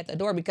see me at the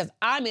door because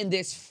I'm in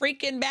this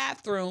freaking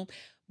bathroom.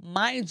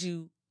 Mind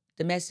you,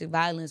 domestic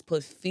violence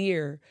put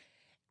fear,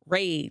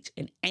 rage,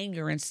 and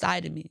anger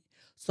inside of me.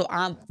 So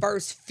I'm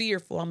first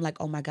fearful. I'm like,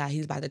 oh my God,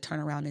 he's about to turn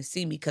around and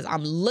see me, because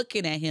I'm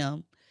looking at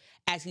him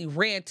as he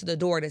ran to the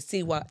door to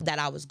see that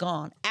I was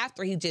gone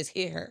after he just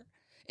hit her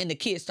and the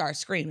kids start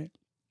screaming.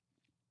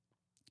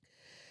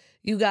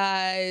 You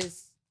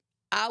guys,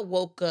 I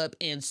woke up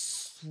in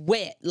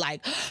sweat,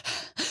 like,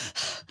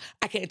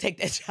 I can't take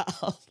that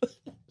job.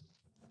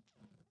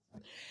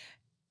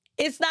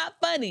 It's not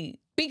funny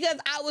because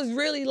I was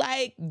really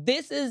like,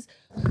 this is,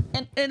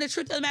 and the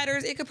truth of the matter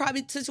is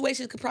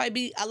situations could probably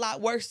be a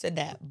lot worse than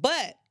that.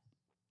 But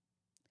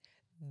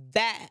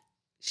that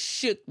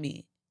shook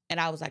me. And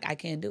I was like, I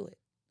can't do it.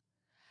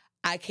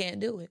 I can't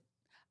do it.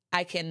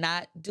 I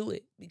cannot do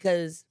it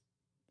because,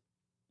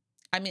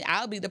 I mean,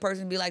 I'll be the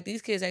person to be like,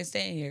 these kids ain't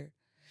staying here.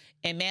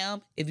 And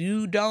ma'am, if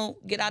you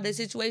don't get out of this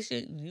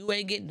situation, you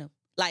ain't getting them.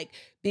 Like,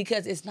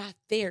 because it's not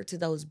fair to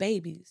those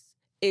babies.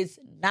 It's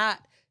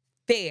not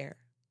fair.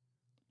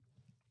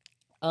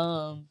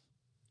 So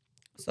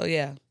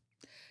yeah,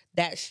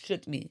 that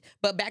shook me.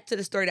 But back to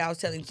the story that I was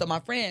telling. So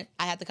my friend,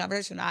 I had the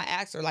conversation. I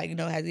asked her, like,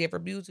 has he ever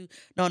abused you?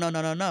 No.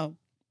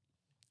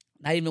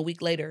 Not even a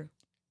week later,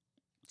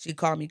 she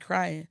called me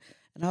crying.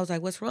 And I was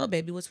like, what's wrong,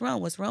 baby? What's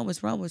wrong?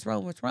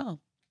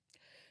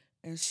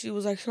 And she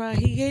was like, crying,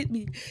 he hit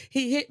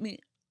me.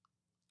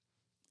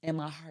 And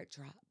my heart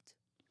dropped.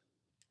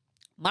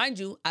 Mind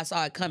you, I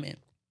saw it coming.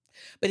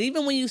 But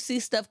even when you see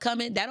stuff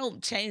coming, that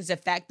don't change the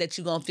fact that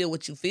you're going to feel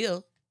what you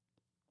feel.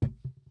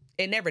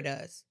 It never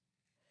does.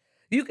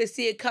 You can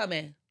see it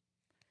coming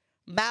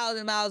miles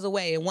and miles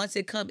away. And once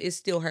it comes, it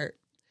still hurt.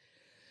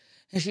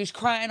 And she's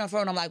crying on her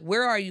phone. I'm like,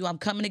 where are you? I'm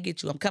coming to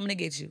get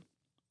you.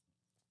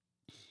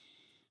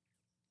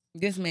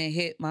 This man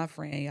hit my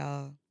friend,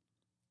 y'all.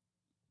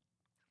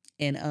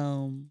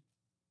 And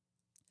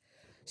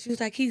she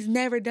was like, he's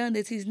never done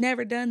this.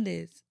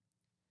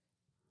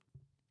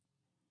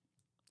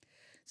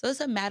 So it's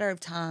a matter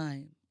of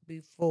time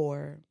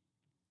before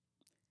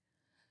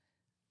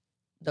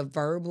the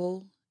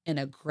verbal and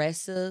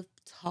aggressive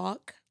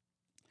talk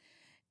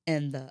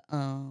and the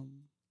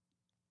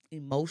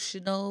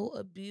emotional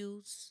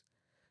abuse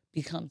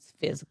becomes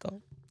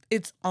physical.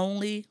 It's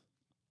only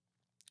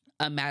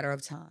a matter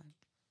of time.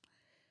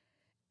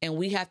 And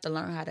we have to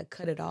learn how to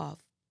cut it off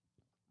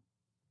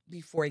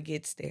before it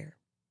gets there.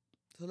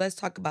 So let's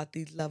talk about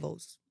these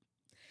levels.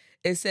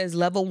 It says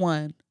level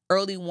 1,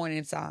 early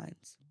warning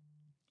signs.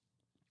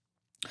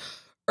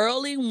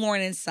 Early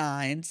warning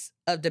signs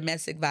of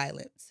domestic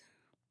violence.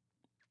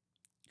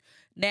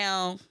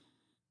 Now,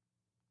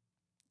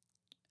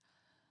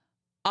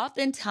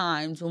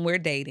 oftentimes when we're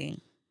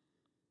dating,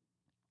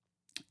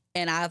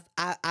 and I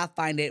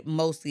find it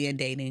mostly in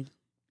dating,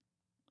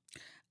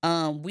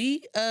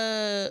 we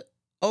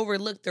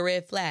overlook the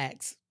red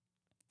flags.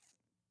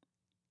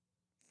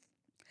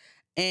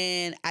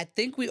 And I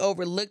think we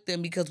overlook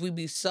them because we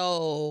be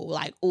so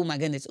like, oh my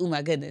goodness,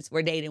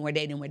 we're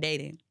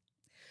dating.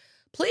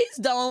 Please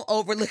don't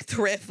overlook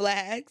the red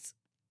flags.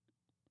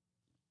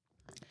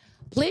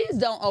 Please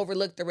don't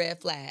overlook the red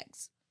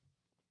flags.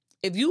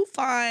 If you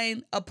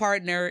find a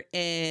partner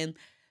and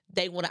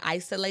they want to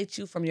isolate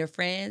you from your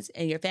friends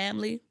and your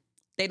family,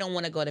 They don't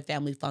want to go to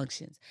family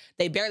functions.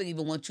 They barely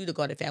even want you to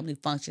go to family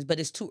functions, but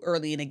it's too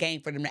early in the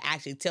game for them to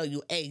actually tell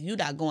you, hey, you're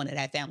not going to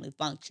that family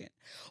function.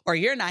 Or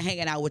you're not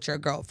hanging out with your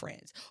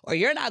girlfriends. Or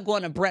you're not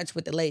going to brunch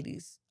with the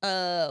ladies.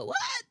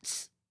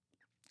 What?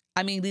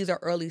 I mean, these are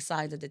early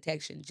signs of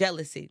detection.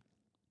 Jealousy.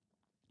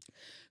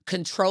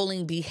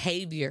 Controlling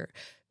behavior.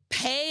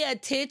 Pay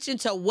attention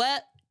to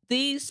what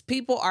these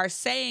people are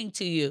saying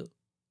to you.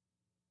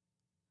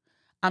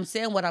 I'm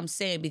saying what I'm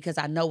saying because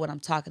I know what I'm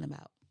talking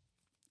about.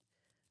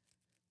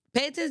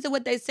 Pay attention to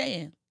what they're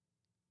saying.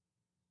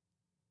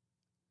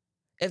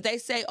 If they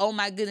say, oh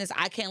my goodness,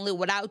 I can't live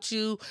without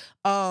you,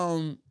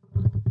 I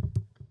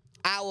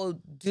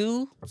will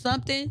do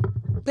something,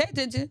 pay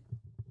attention.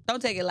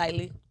 Don't take it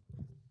lightly.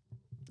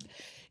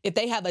 If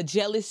they have a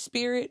jealous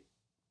spirit,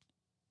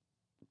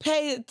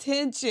 pay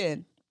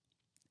attention.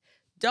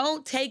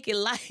 Don't take it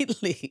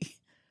lightly.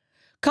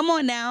 Come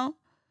on now.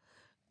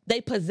 They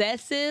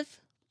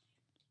possessive,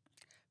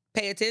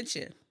 pay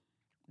attention.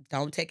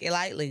 Don't take it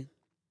lightly.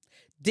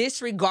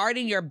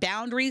 Disregarding your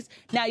boundaries.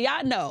 Now,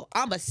 y'all know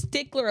I'm a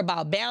stickler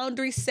about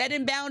boundaries,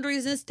 setting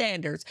boundaries and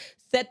standards.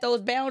 Set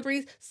those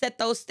boundaries, set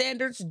those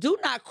standards. Do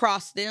not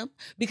cross them,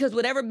 because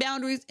whatever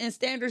boundaries and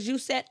standards you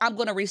set, I'm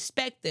going to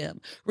respect them.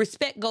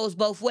 Respect goes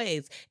both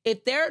ways.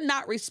 If they're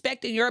not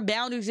respecting your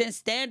boundaries and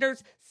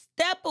standards,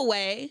 step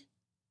away.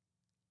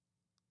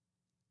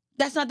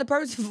 That's not the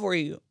person for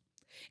you.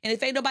 And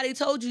if ain't nobody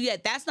told you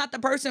yet, that's not the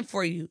person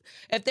for you.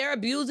 If they're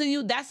abusing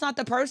you, that's not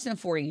the person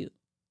for you.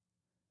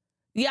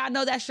 Yeah, I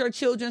know that's your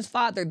children's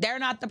father. They're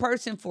not the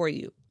person for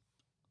you.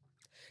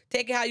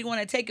 Take it how you want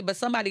to take it, but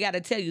somebody got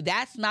to tell you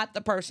that's not the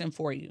person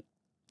for you.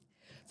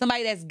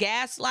 Somebody that's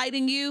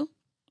gaslighting you,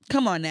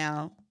 come on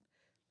now.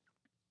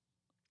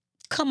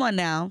 Come on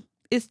now.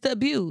 It's the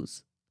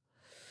abuse.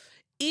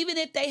 Even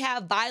if they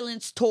have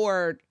violence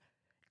toward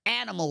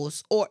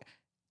animals, or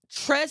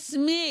trust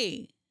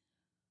me,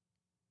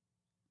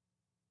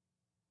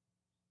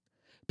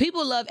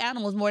 people love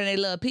animals more than they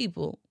love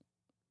people.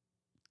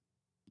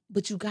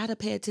 But you got to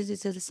pay attention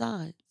to the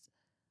signs.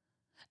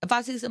 If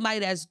I see somebody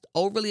that's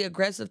overly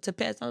aggressive to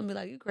pets, I'm going to be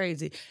like, you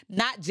crazy.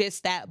 Not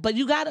just that, but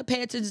you got to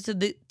pay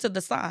attention to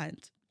the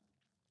signs.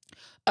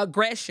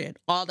 Aggression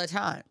all the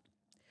time.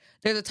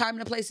 There's a time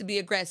and a place to be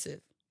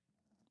aggressive.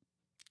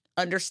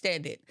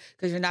 Understand it,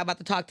 because you're not about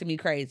to talk to me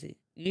crazy.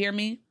 You hear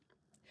me?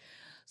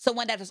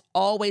 Someone that is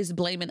always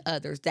blaming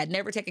others, that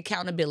never take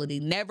accountability,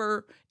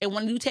 never. And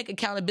when you take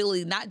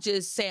accountability, not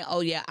just saying,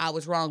 oh yeah, I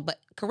was wrong, but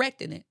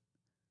correcting it.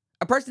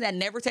 A person that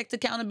never takes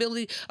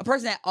accountability, a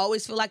person that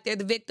always feel like they're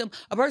the victim,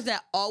 a person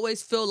that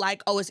always feel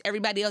like, oh, it's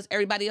everybody else,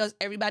 everybody else,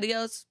 everybody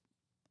else.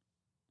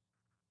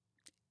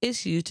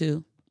 It's you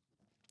too.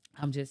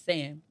 I'm just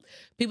saying.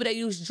 People that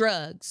use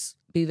drugs,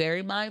 be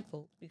very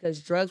mindful,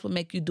 because drugs will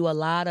make you do a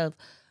lot of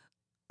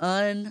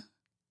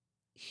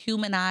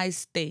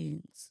unhumanized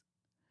things.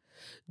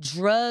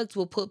 Drugs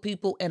will put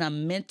people in a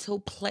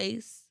mental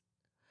place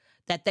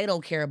that they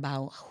don't care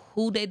about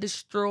who they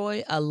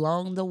destroy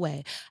along the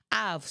way.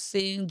 I've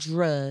seen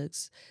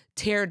drugs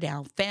tear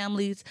down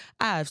families.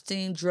 I've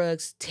seen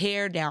drugs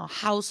tear down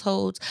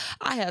households.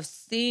 I have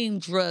seen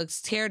drugs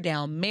tear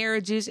down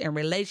marriages and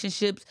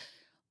relationships.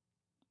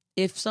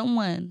 If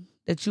someone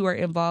that you are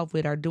involved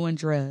with are doing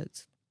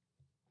drugs,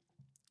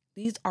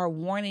 these are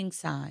warning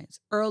signs,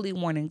 early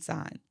warning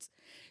signs.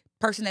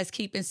 Person that's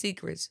keeping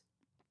secrets.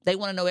 They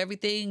want to know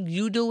everything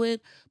you doing,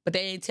 but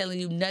they ain't telling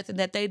you nothing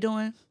that they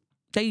doing.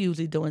 They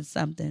usually doing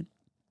something.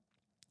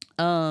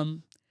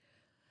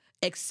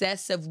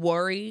 Excessive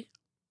worry.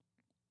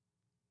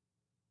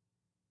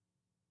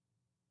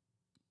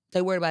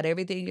 They worry about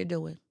everything you're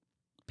doing.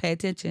 Pay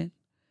attention.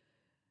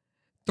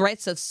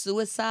 Threats of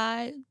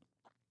suicide.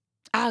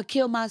 I'll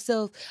kill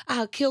myself.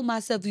 I'll kill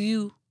myself.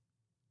 You.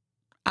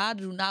 I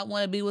do not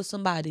want to be with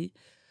somebody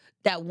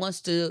that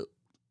wants to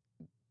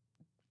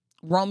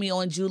Romeo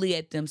and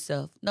Juliet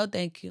themselves. No,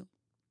 thank you.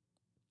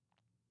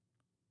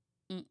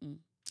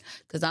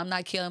 Because I'm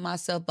not killing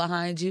myself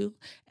behind you,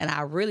 and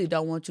I really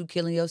don't want you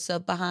killing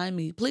yourself behind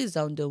me. Please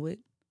don't do it.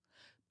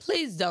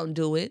 Please don't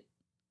do it.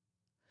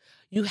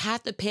 You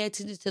have to pay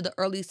attention to the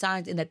early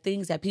signs and the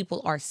things that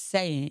people are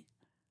saying.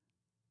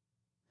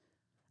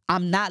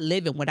 I'm not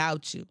living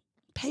without you.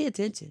 Pay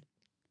attention.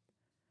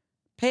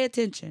 Pay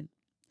attention.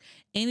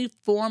 Any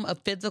form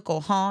of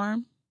physical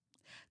harm,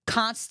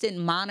 constant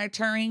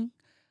monitoring.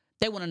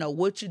 They want to know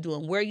what you're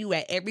doing, where you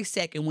at every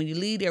second, when you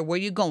leave there, where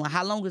you're going,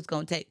 how long it's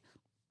going to take.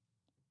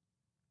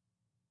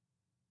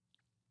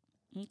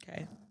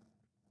 Okay.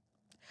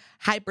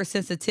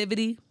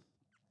 Hypersensitivity,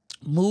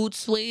 mood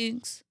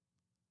swings.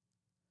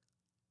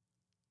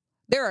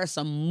 There are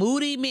some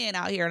moody men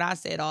out here, and I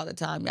say it all the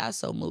time. Y'all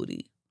so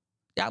moody.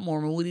 Y'all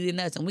more moody than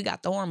us, and we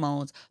got the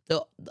hormones,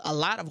 a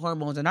lot of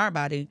hormones in our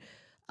body.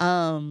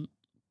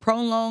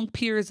 Prolonged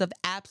periods of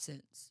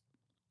absence.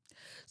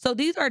 So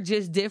these are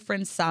just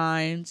different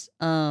signs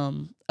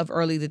of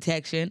early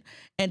detection,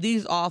 and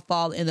these all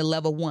fall in the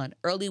level 1,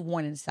 early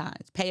warning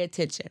signs. Pay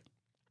attention.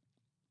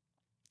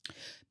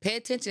 Pay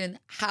attention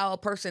how a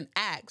person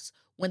acts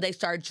when they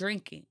start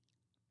drinking.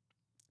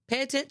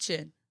 Pay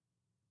attention.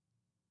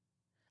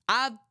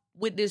 I've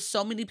witnessed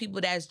so many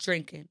people that's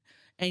drinking,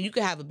 and you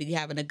could be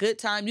having a good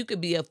time. You could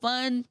be a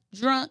fun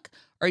drunk,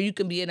 or you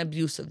can be an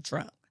abusive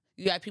drunk.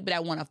 You got people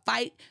that want to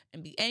fight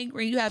and be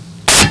angry. You have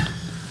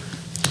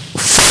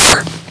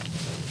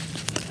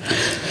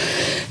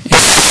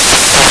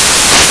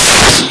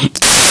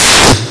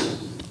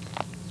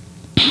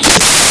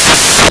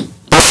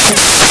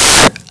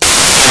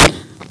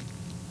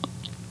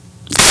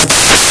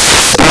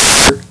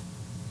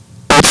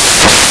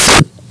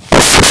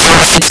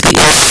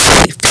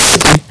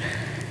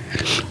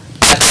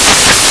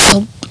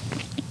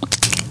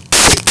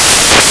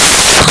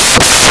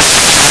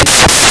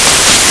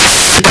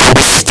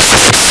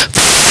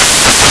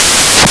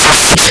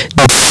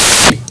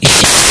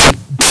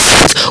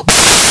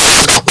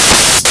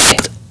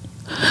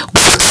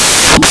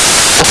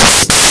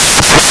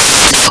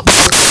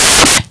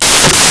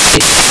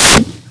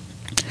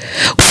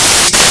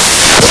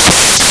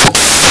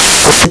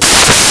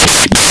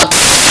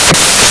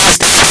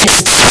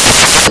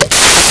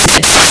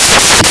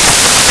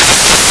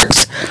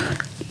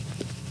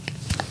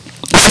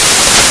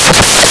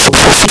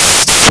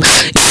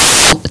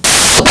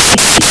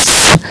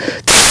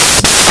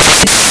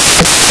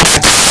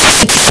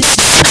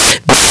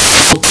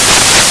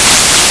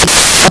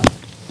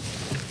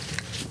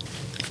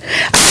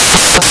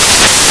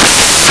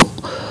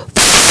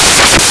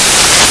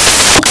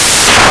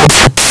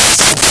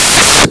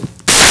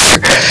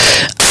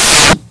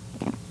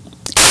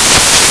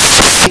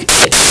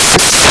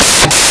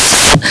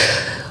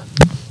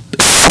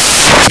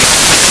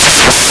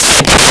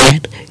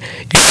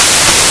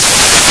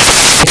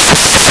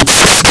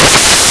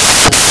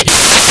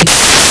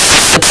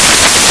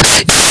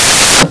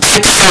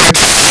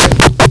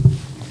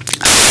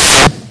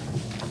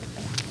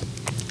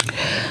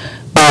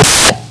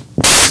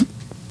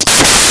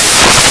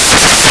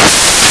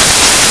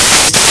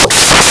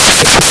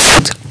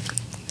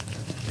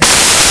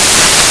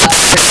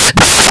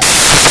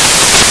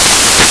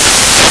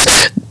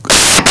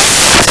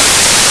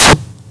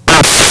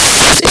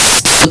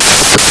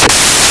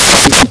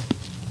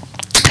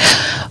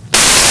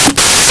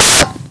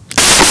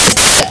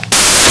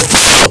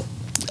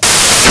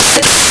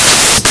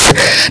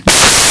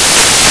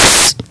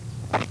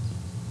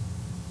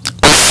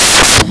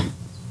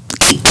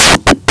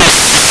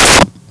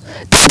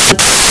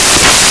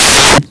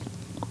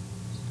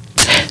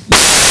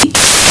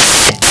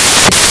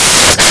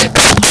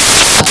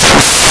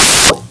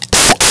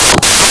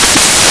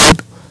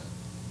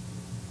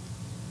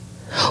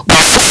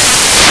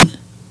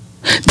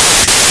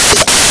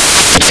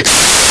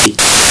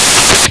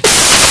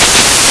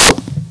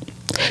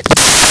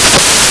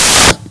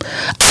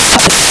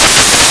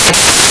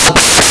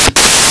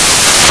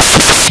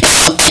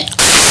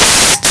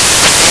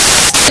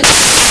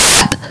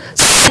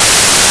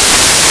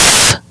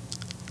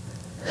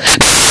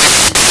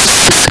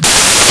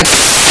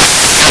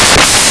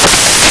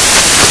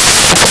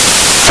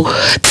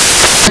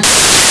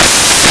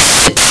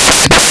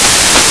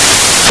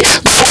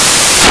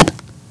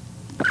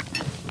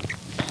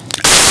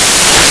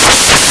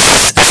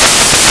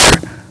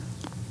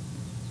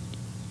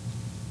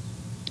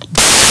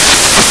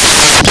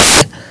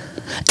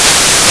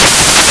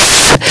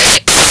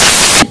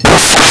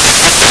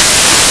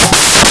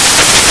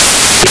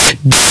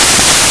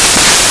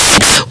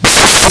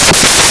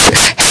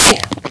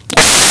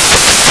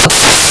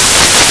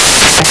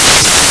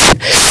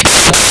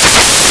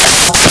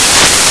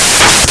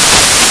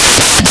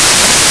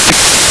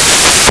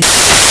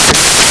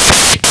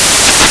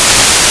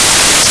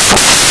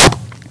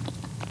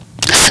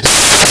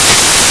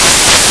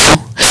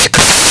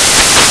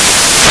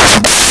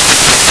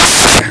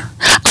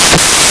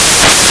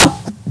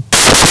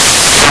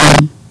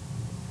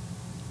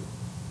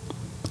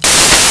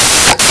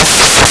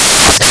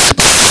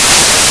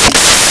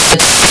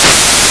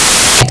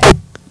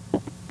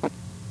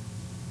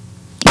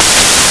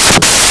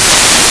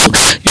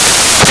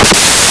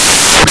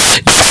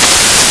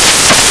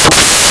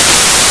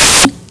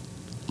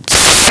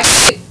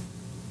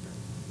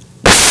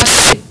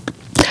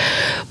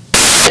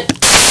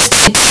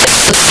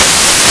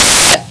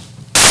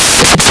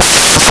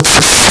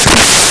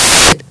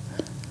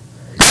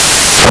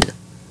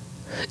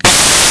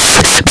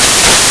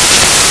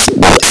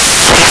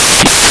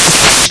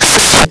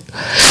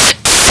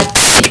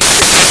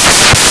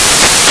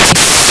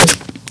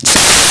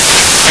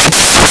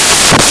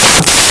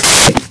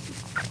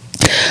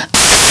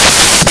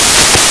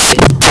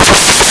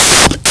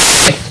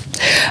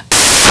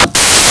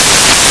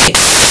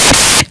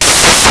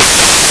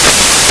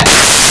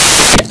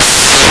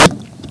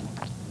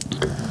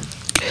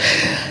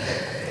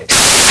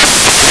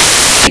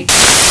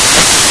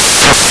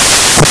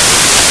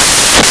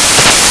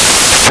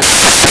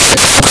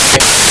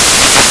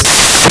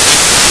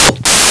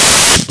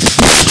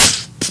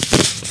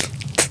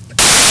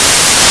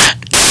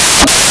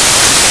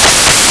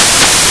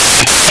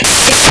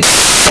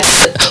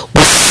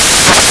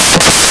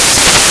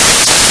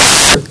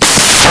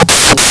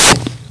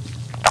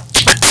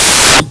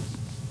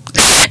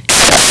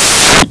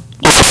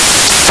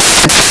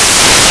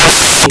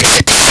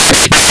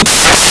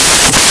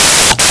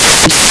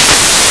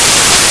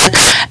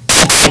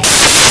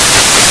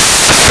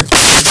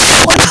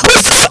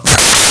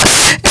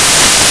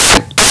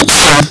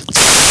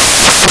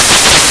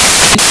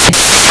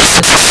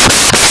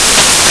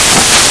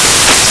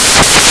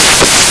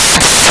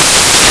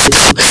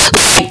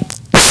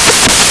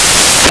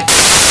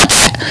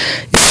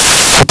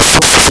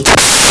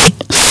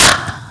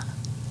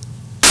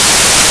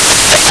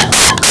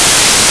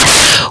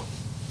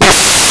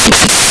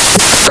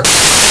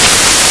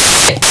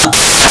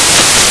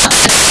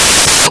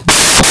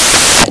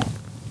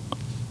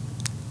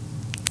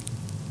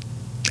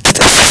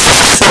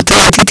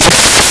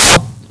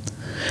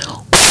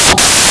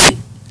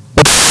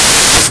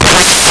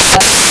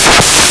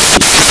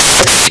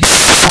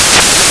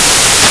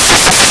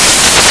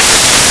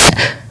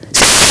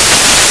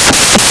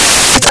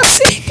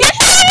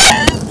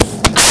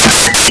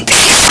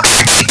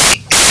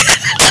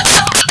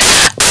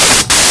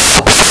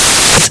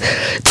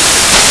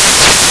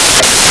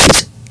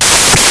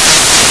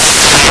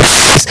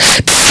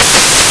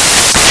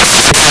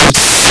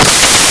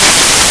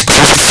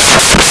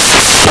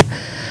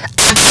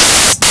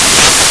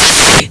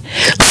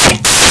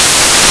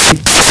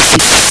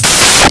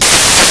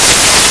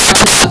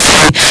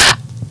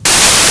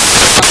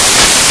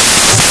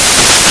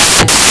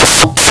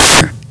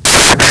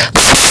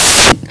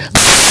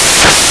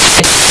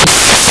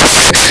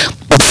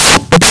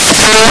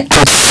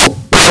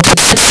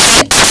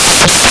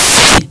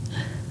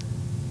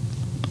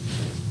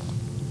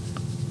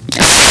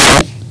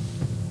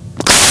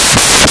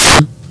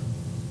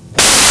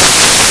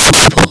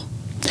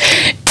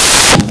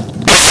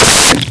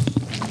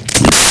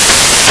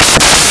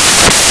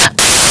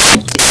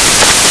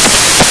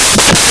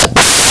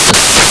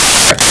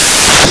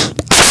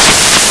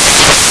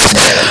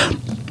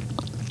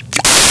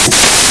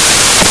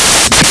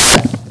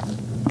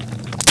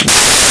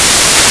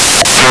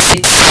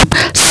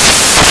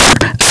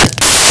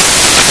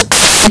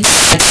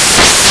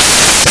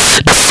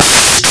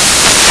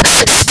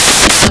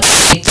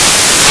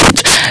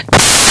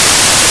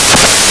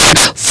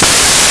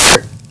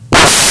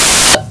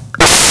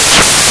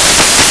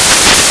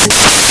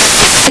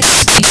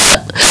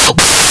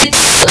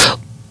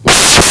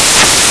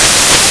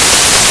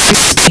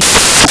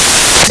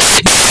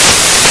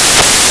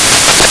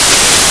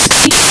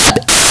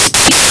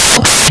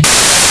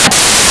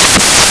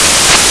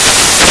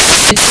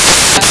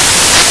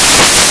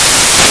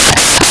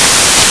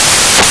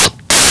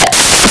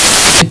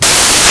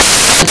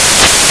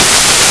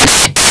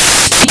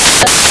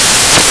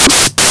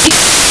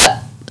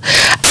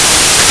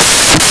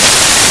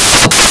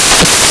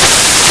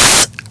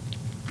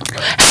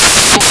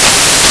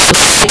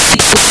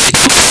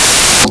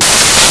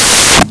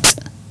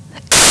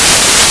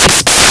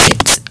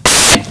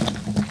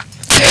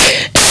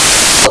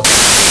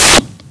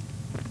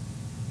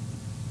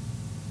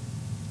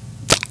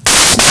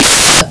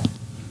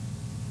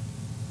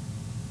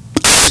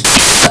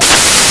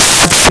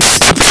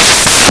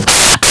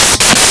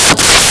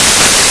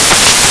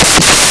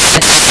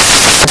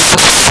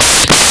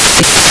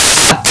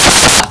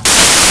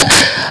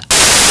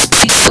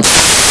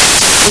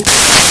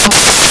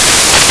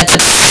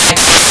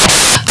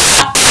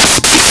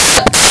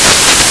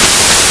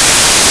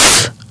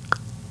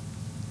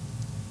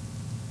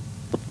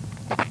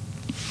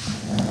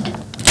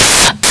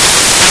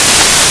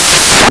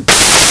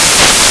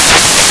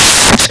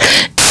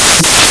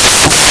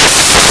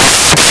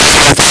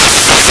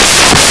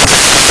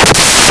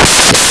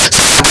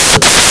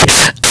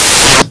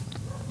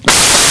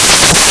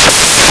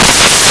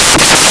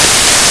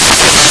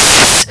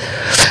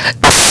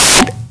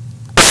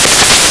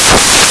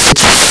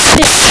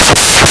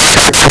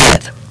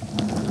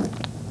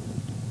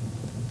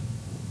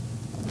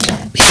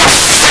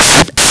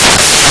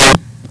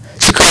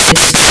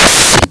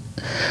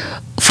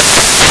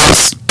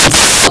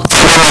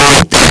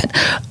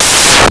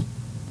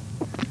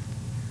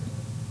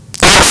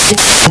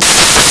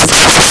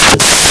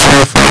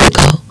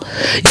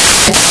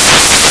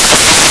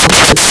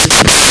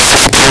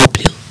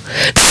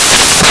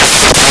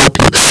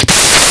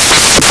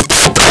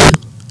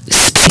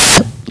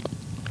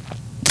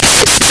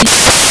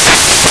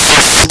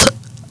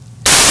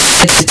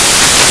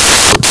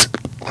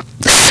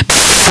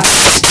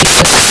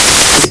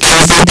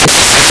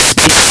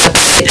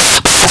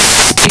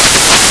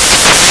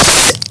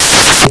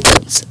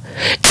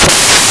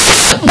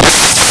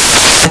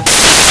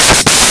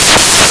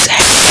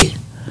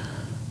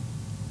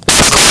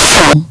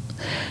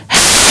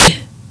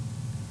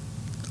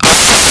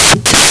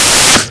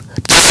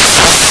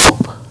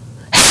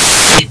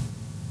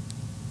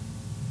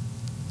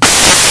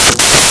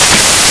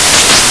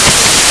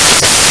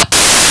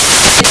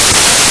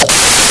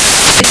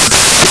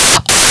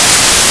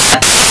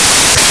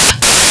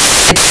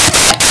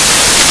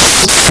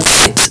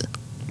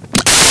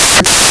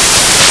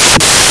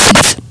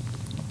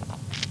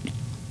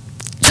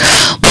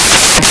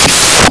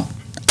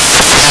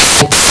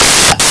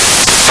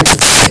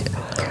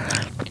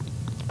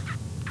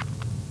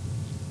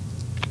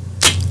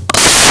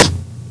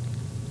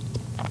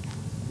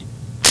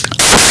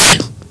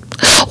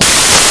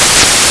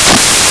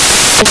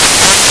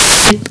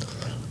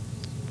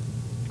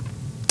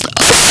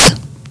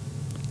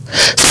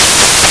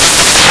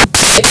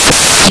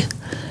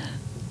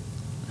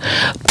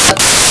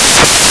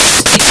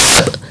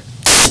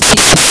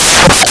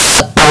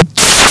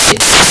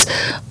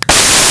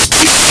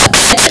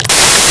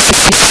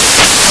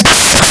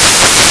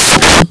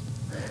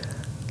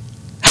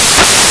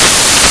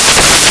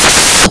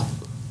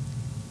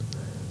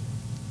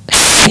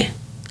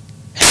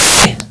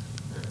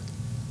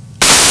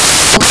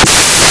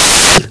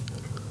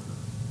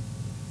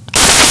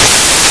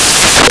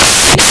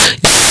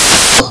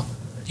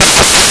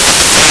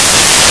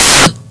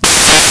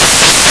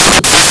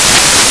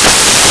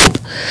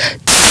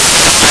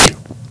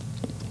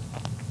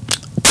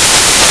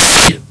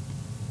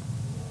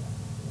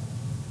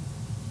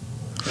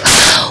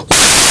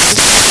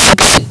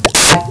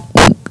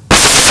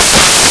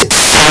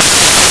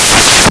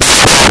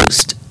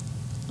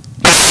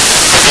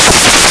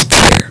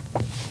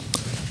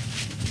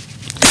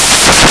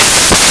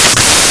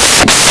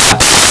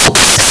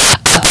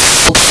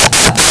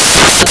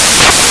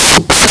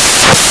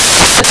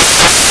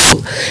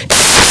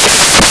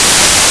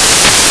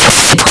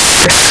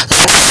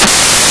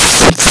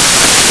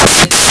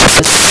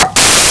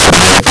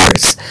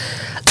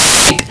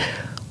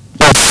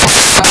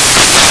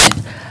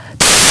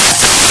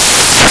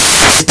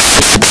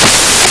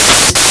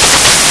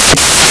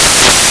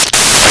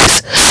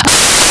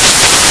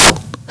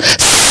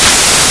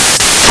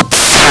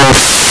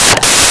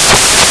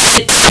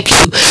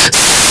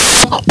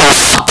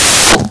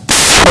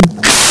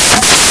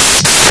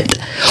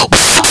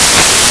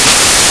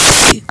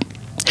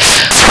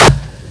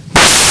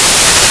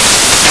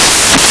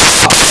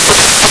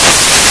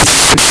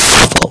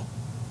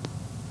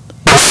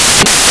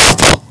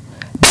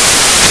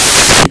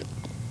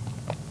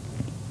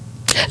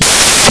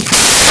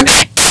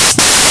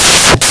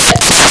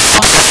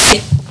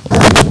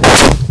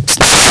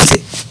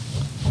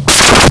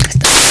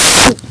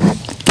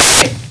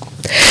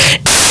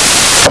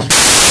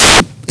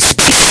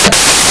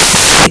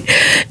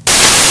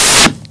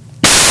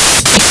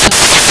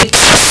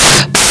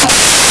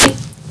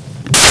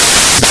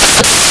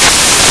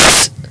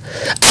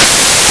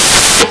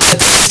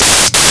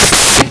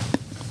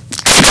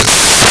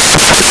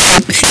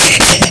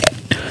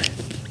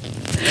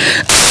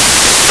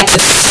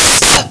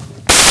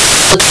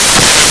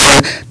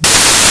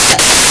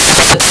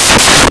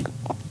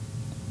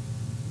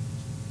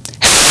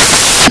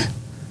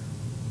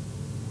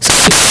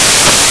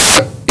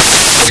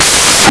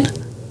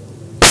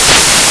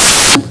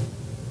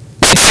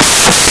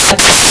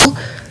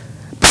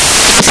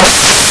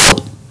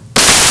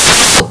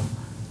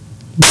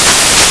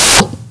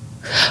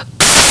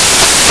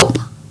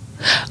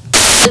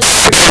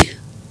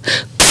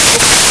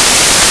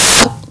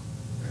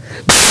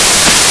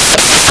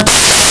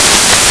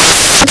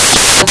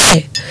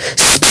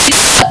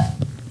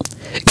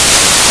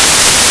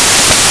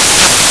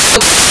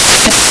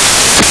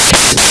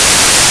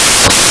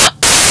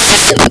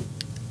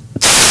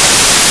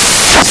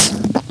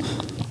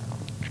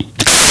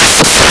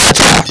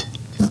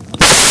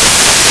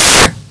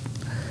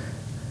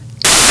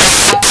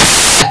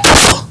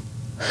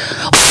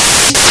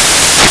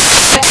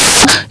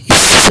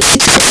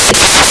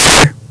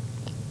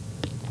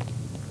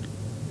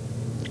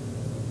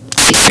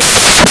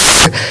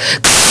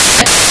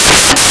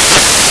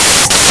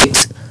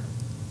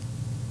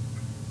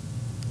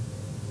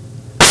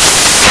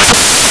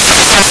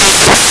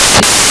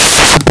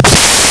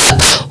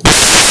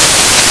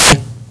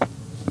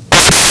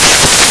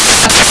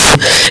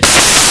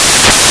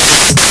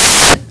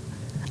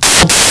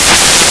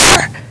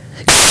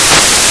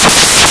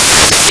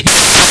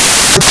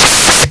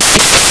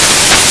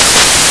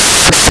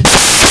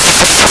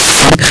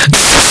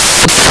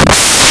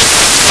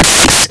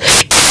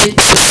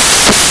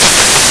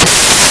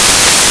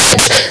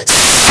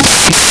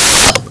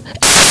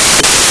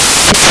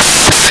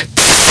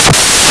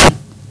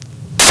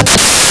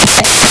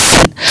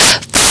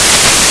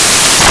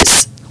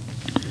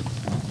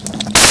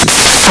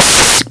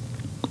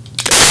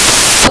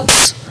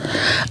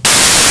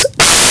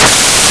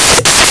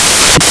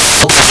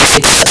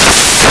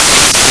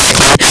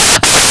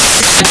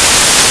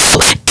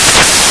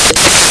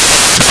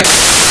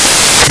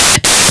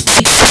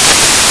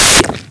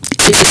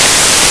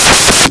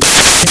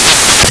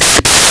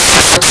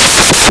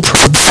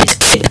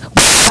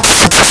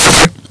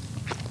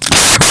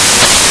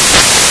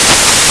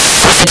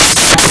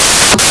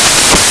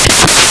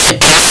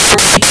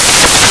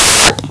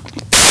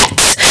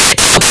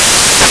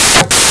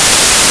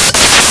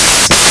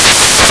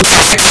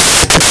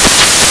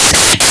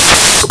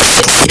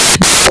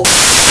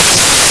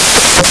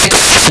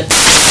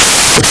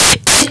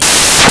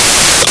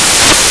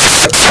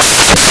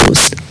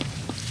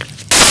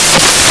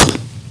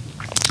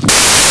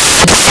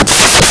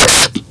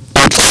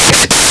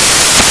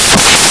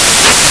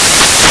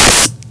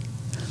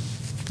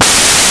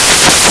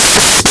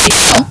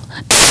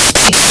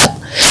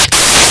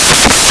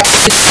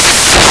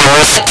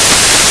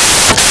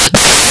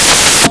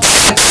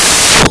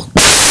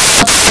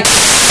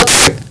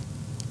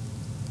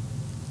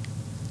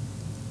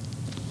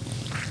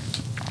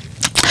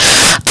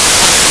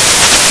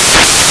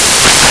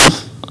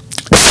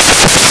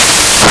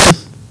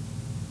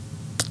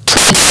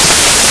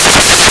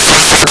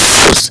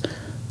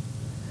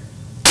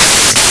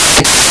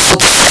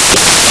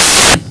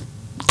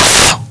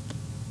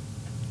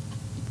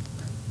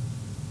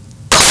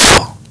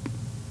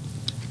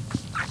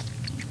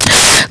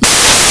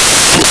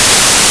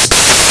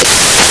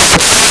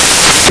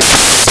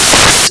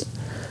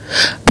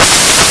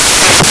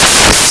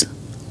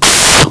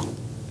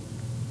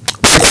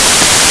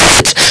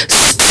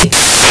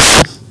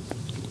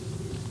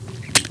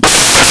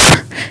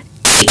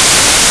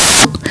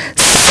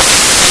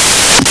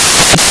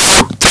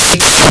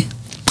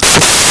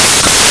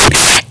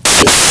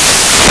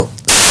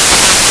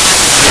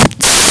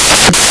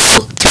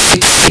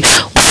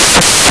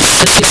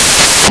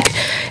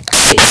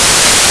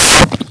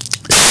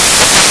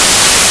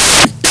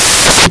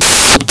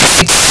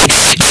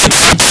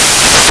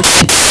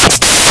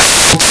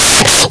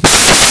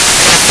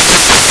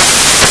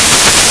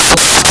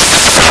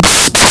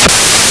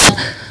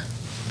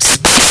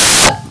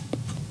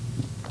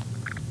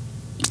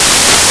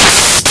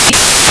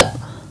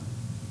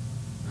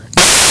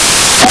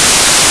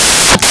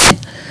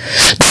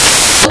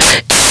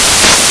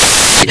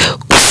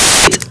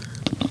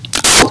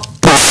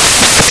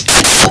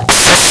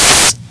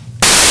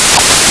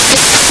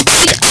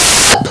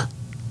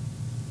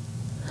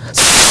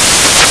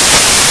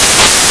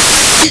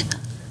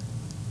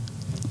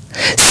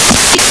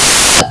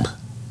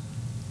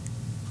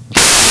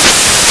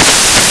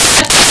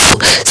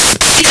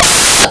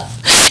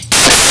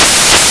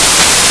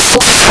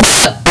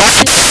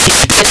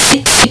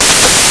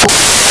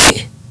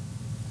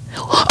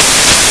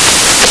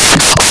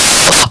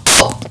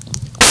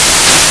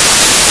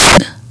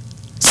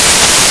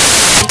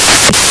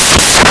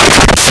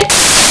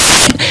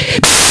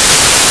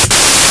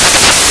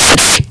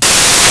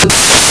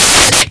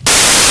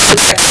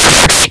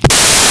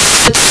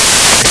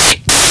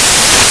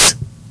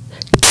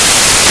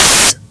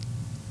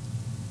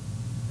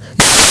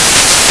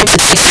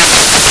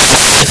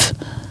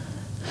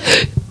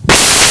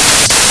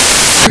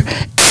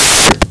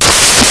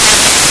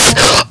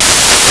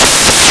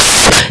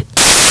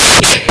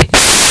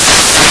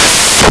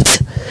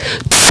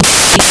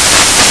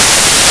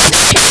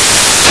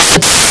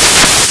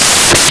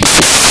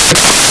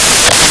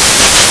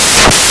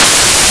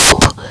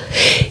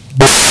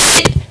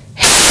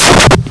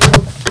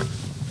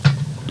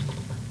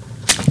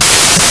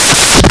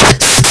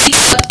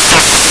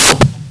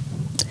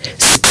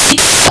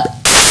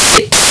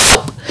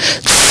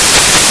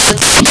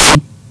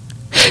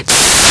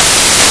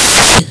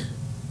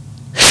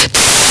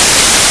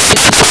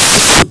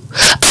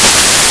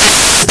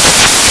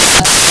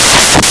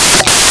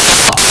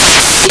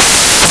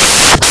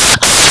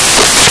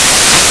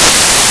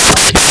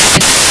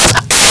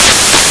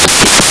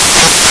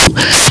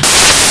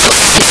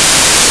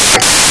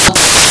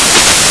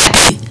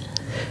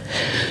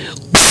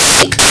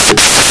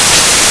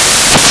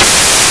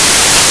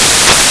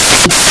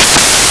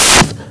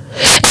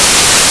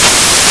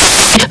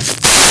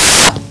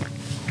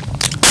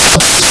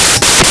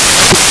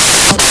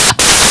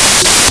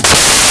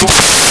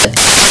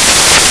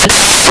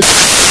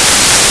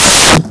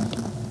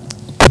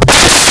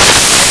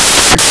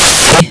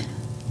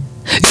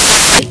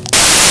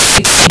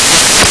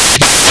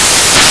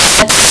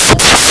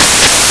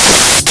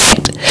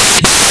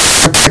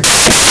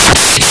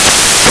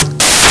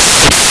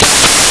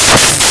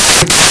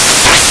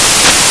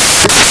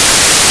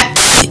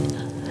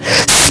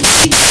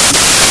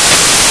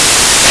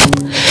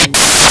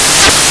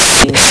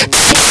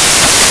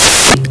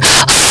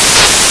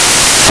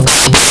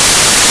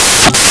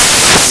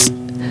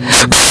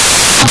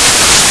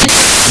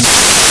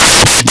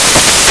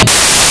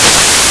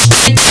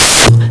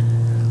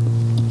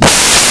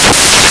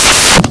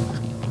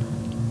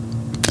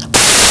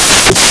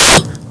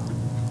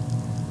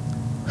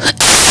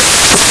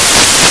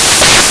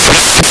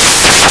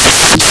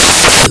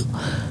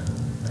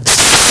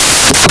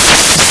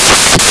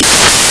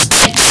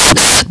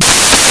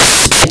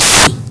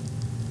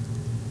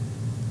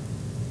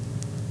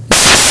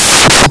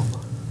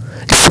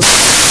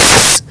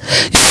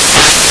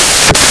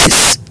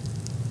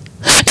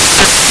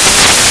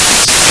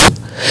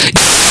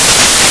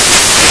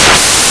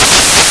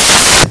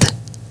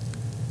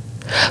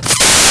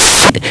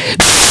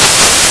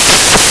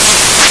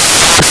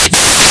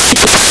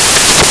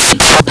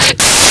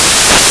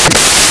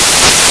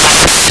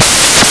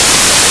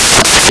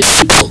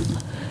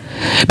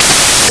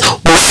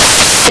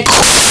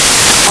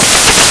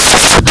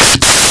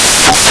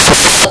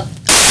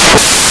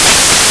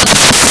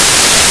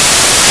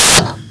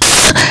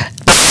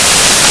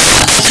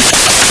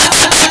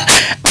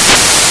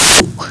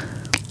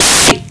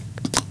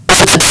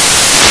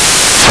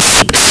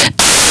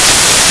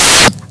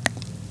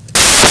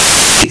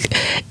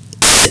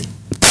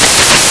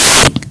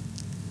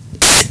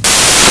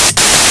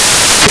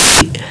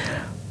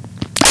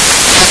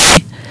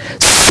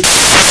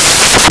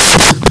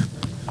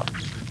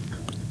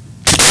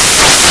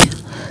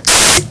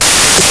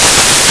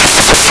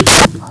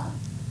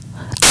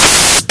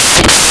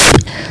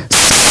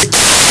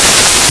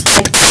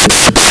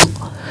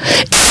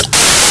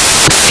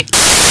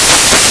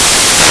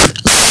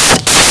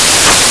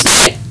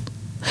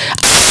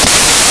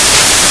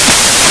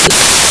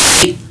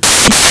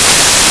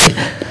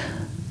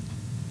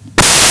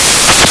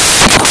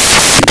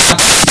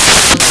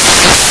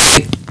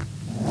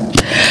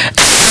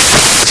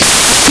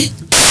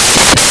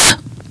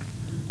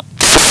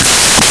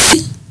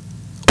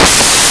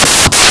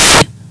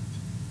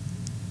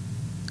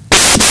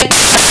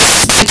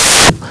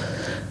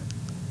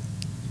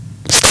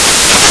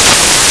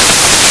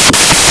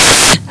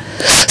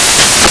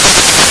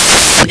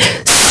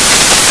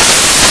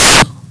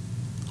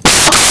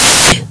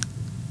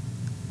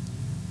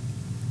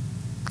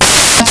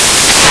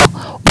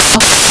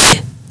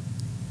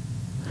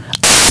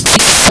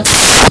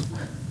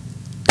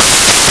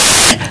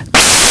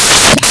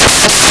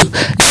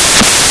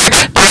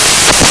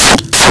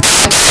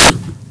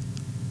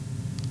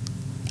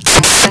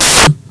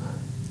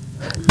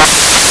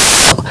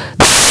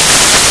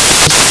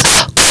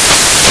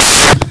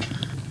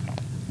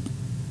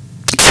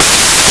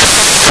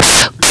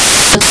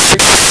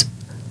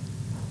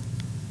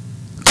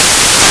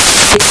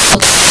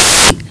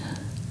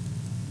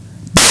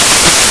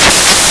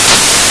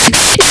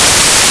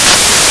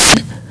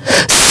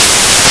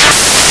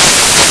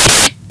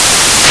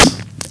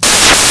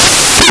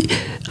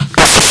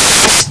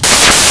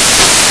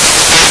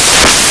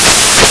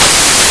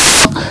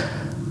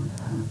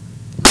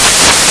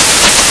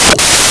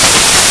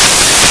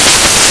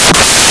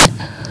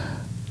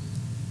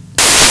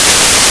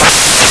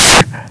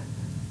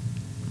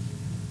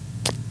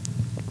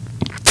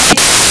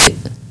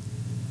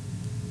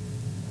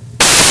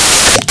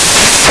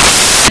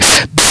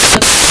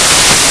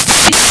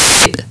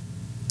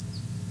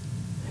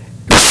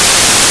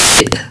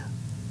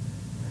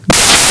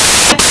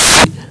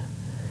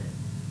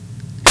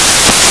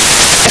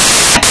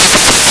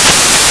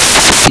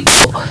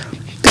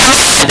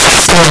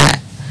It's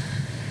not.